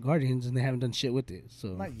Warlock in Guardians and they haven't done shit with it. So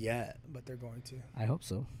not yet, but they're going to. I hope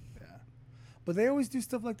so. Yeah. But they always do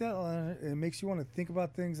stuff like that. It makes you want to think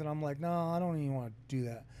about things, and I'm like, no, I don't even want to do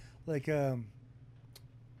that. Like, I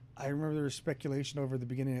remember there was speculation over the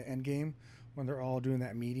beginning of Endgame when they're all doing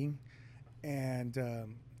that meeting, and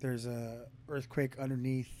there's a earthquake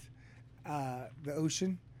underneath the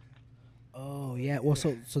ocean. Oh yeah, well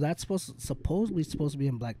so that's supposedly supposed to be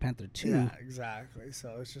in Black Panther 2. Yeah, exactly.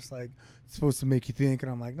 So it's just like it's supposed to make you think,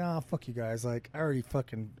 and I'm like, nah, fuck you guys. Like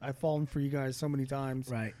I've fallen for you guys so many times.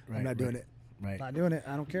 Right. I'm not doing it. Right. Not doing it.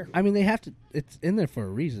 I don't care. I mean, they have to. It's in there for a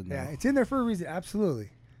reason. Though. Yeah, it's in there for a reason.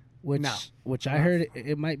 Absolutely. Which I heard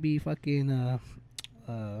it might be fucking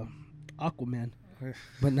Aquaman.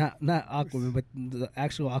 But not Aquaman, but the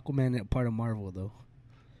actual Aquaman part of Marvel though.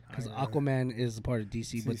 Because Aquaman is a part of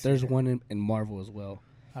DC, but there's one in Marvel as well.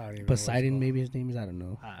 I don't even Poseidon, maybe his name is. I don't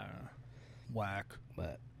know. Whack.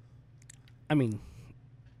 But I mean,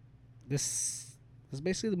 this is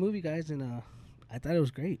basically the movie, guys, and I thought it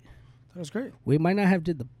was great. That was great. We might not have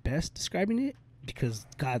did the best describing it because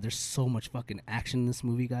God, there's so much fucking action in this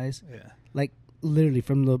movie, guys. Yeah. Like literally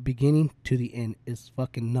from the beginning to the end is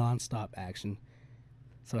fucking nonstop action.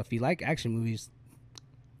 So if you like action movies,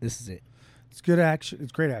 this is it. It's good action.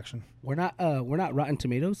 It's great action. We're not Rotten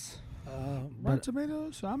Tomatoes. Rotten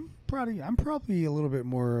Tomatoes. I'm probably a little bit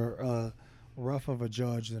more rough of a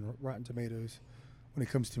judge than Rotten Tomatoes when it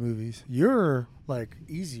comes to movies. You're like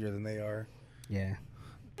easier than they are. Yeah.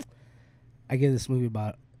 I give this movie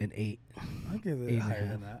about an 8. I give it higher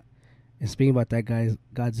than that. And speaking about that, guys,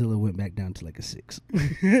 Godzilla went back down to like a 6.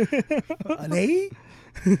 An 8?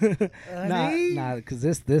 Nah, because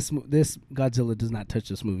this Godzilla does not touch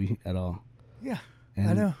this movie at all. Yeah, and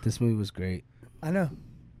I know. This movie was great. I know.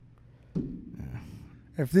 Yeah.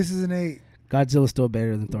 If this is an 8, Godzilla's still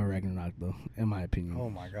better than Thor Ragnarok, though, in my opinion.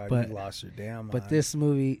 Oh my God, but, you lost your damn mind. But this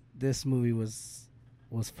movie was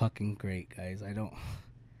fucking great, guys. I don't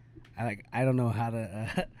know how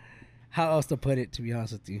to how else to put it, to be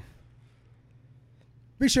honest with you.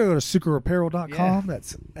 Be sure to go to suikerapparel.com. Yeah.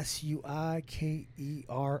 That's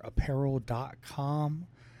SUIKER apparel.com.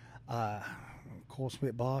 Nicole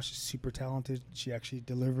Schmidt-Bosch is super talented. She actually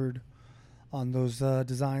delivered on those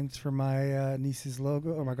designs for my niece's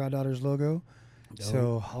logo or my goddaughter's logo. Dope.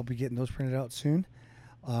 So I'll be getting those printed out soon.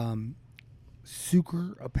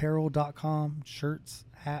 Suikerapparel.com. Shirts,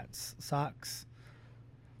 hats, socks,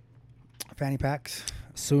 fanny packs.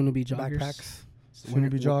 Soon to be joggers. Backpacks. Soon to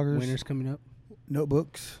be joggers. Winter's coming up.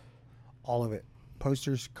 Notebooks. All of it.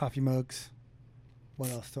 Posters, coffee mugs. What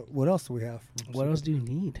else do we have? What else do you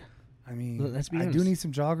need? I mean, let's be honest. honest. I do need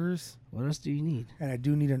some joggers. What else do you need? And I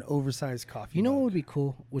do need an oversized coffee You know mug. what would be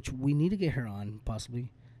cool, which we need to get her on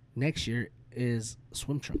possibly next year, is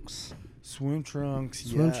swim trunks. Swim trunks,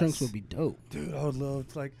 Swim trunks would be dope. Dude, I would love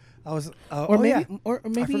to, like, I was... or maybe I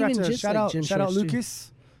even to just shout like out, gym shout out shorts,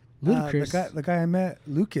 Lucas. Ludacris. The guy I met,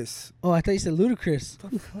 Lucas. Oh, I thought you said Ludacris.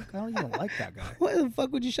 What the fuck? I don't even like that guy. Why the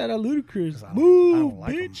fuck would you shout out Ludacris? I Move, don't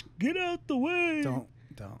like bitch, him. get out the way. Don't.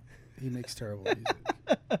 He makes terrible music.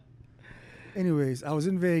 Anyways, I was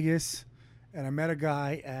in Vegas, and I met a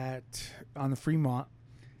guy on the Fremont,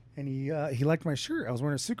 and he liked my shirt. I was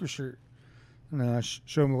wearing a Sucre shirt, and I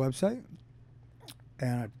showed him the website,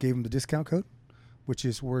 and I gave him the discount code, which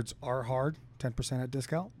is words are hard, 10% at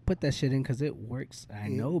discount. Put that shit in because it works. I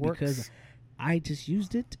know because I just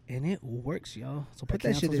used it and it works, y'all. So put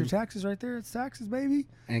that shit in. Your taxes right there. It's taxes, baby.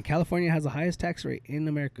 And California has the highest tax rate in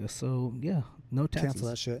America, so yeah, no taxes. Cancel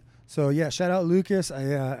that shit. So yeah, shout out Lucas.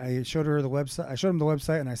 I showed her the website. I showed him the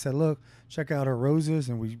website and I said, look, check out our roses.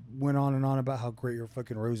 And we went on and on about how great your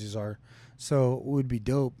fucking roses are. So it would be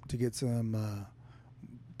dope to get some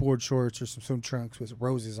board shorts or some swim trunks with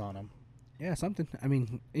roses on them. Yeah, something. I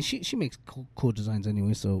mean, she makes cool designs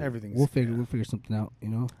anyway, so we'll figure something out, you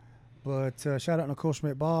know. But shout out Nicole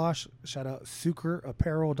Schmidt-Bosch. Shout out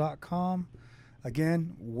suikerapparel.com.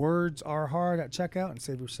 Again, words are hard at checkout and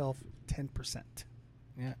save yourself 10%.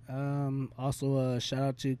 Yeah. Also, shout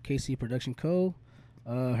out to KC Production Co.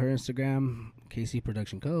 Her Instagram, KC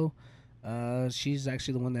Production Co. She's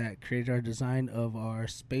actually the one that created our design of our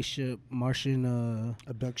spaceship Martian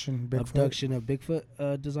abduction of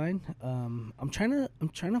Bigfoot design. I'm trying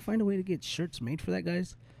to find a way to get shirts made for that,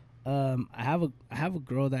 guys. I have a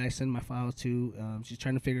girl that I send my files to. She's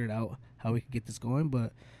trying to figure it out how we can get this going.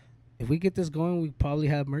 But if we get this going, we probably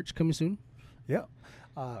have merch coming soon. Yep.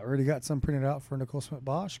 Already got some printed out for Nicole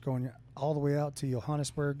Schmidt-Bosch going all the way out to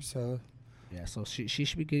Johannesburg. So yeah, so she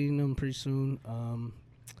should be getting them pretty soon.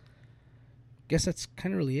 Guess that's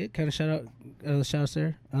kind of really it. Kind of shout outs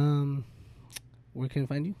there. Where can I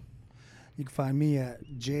find you? You can find me at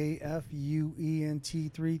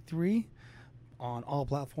JFUENT33 on all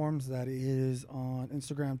platforms. That is on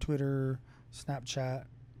Instagram, Twitter, Snapchat,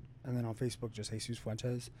 and then on Facebook, just Jesus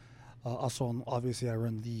Fuentes. Also, obviously, I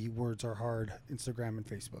run the Words Are Hard Instagram and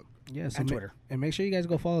Facebook. Yeah, so and Twitter. And make sure you guys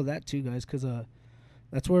go follow that too, guys, because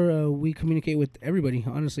that's where we communicate with everybody,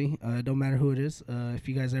 honestly. It don't matter who it is. If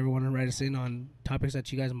you guys ever want to write us in on topics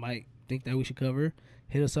that you guys might think that we should cover,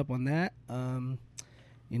 hit us up on that.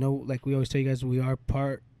 You know, like we always tell you guys, we are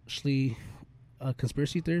partially a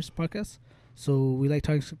conspiracy theorist podcast. So we like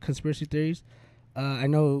talking conspiracy theories. I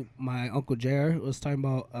know my Uncle JR was talking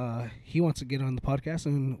about he wants to get on the podcast,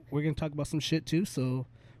 and we're going to talk about some shit too. So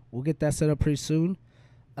we'll get that set up pretty soon.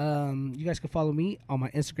 You guys can follow me on my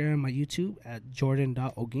Instagram, my YouTube at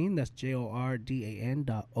jordan.ogin. That's JORDAN.OLGIN.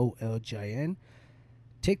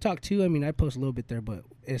 TikTok too. I mean, I post a little bit there, but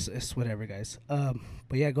it's whatever, guys. But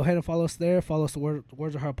yeah, go ahead and follow us there. Follow us the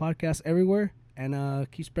Words of Heart podcast everywhere,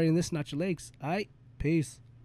 and keep spreading this, not your legs. All right, peace.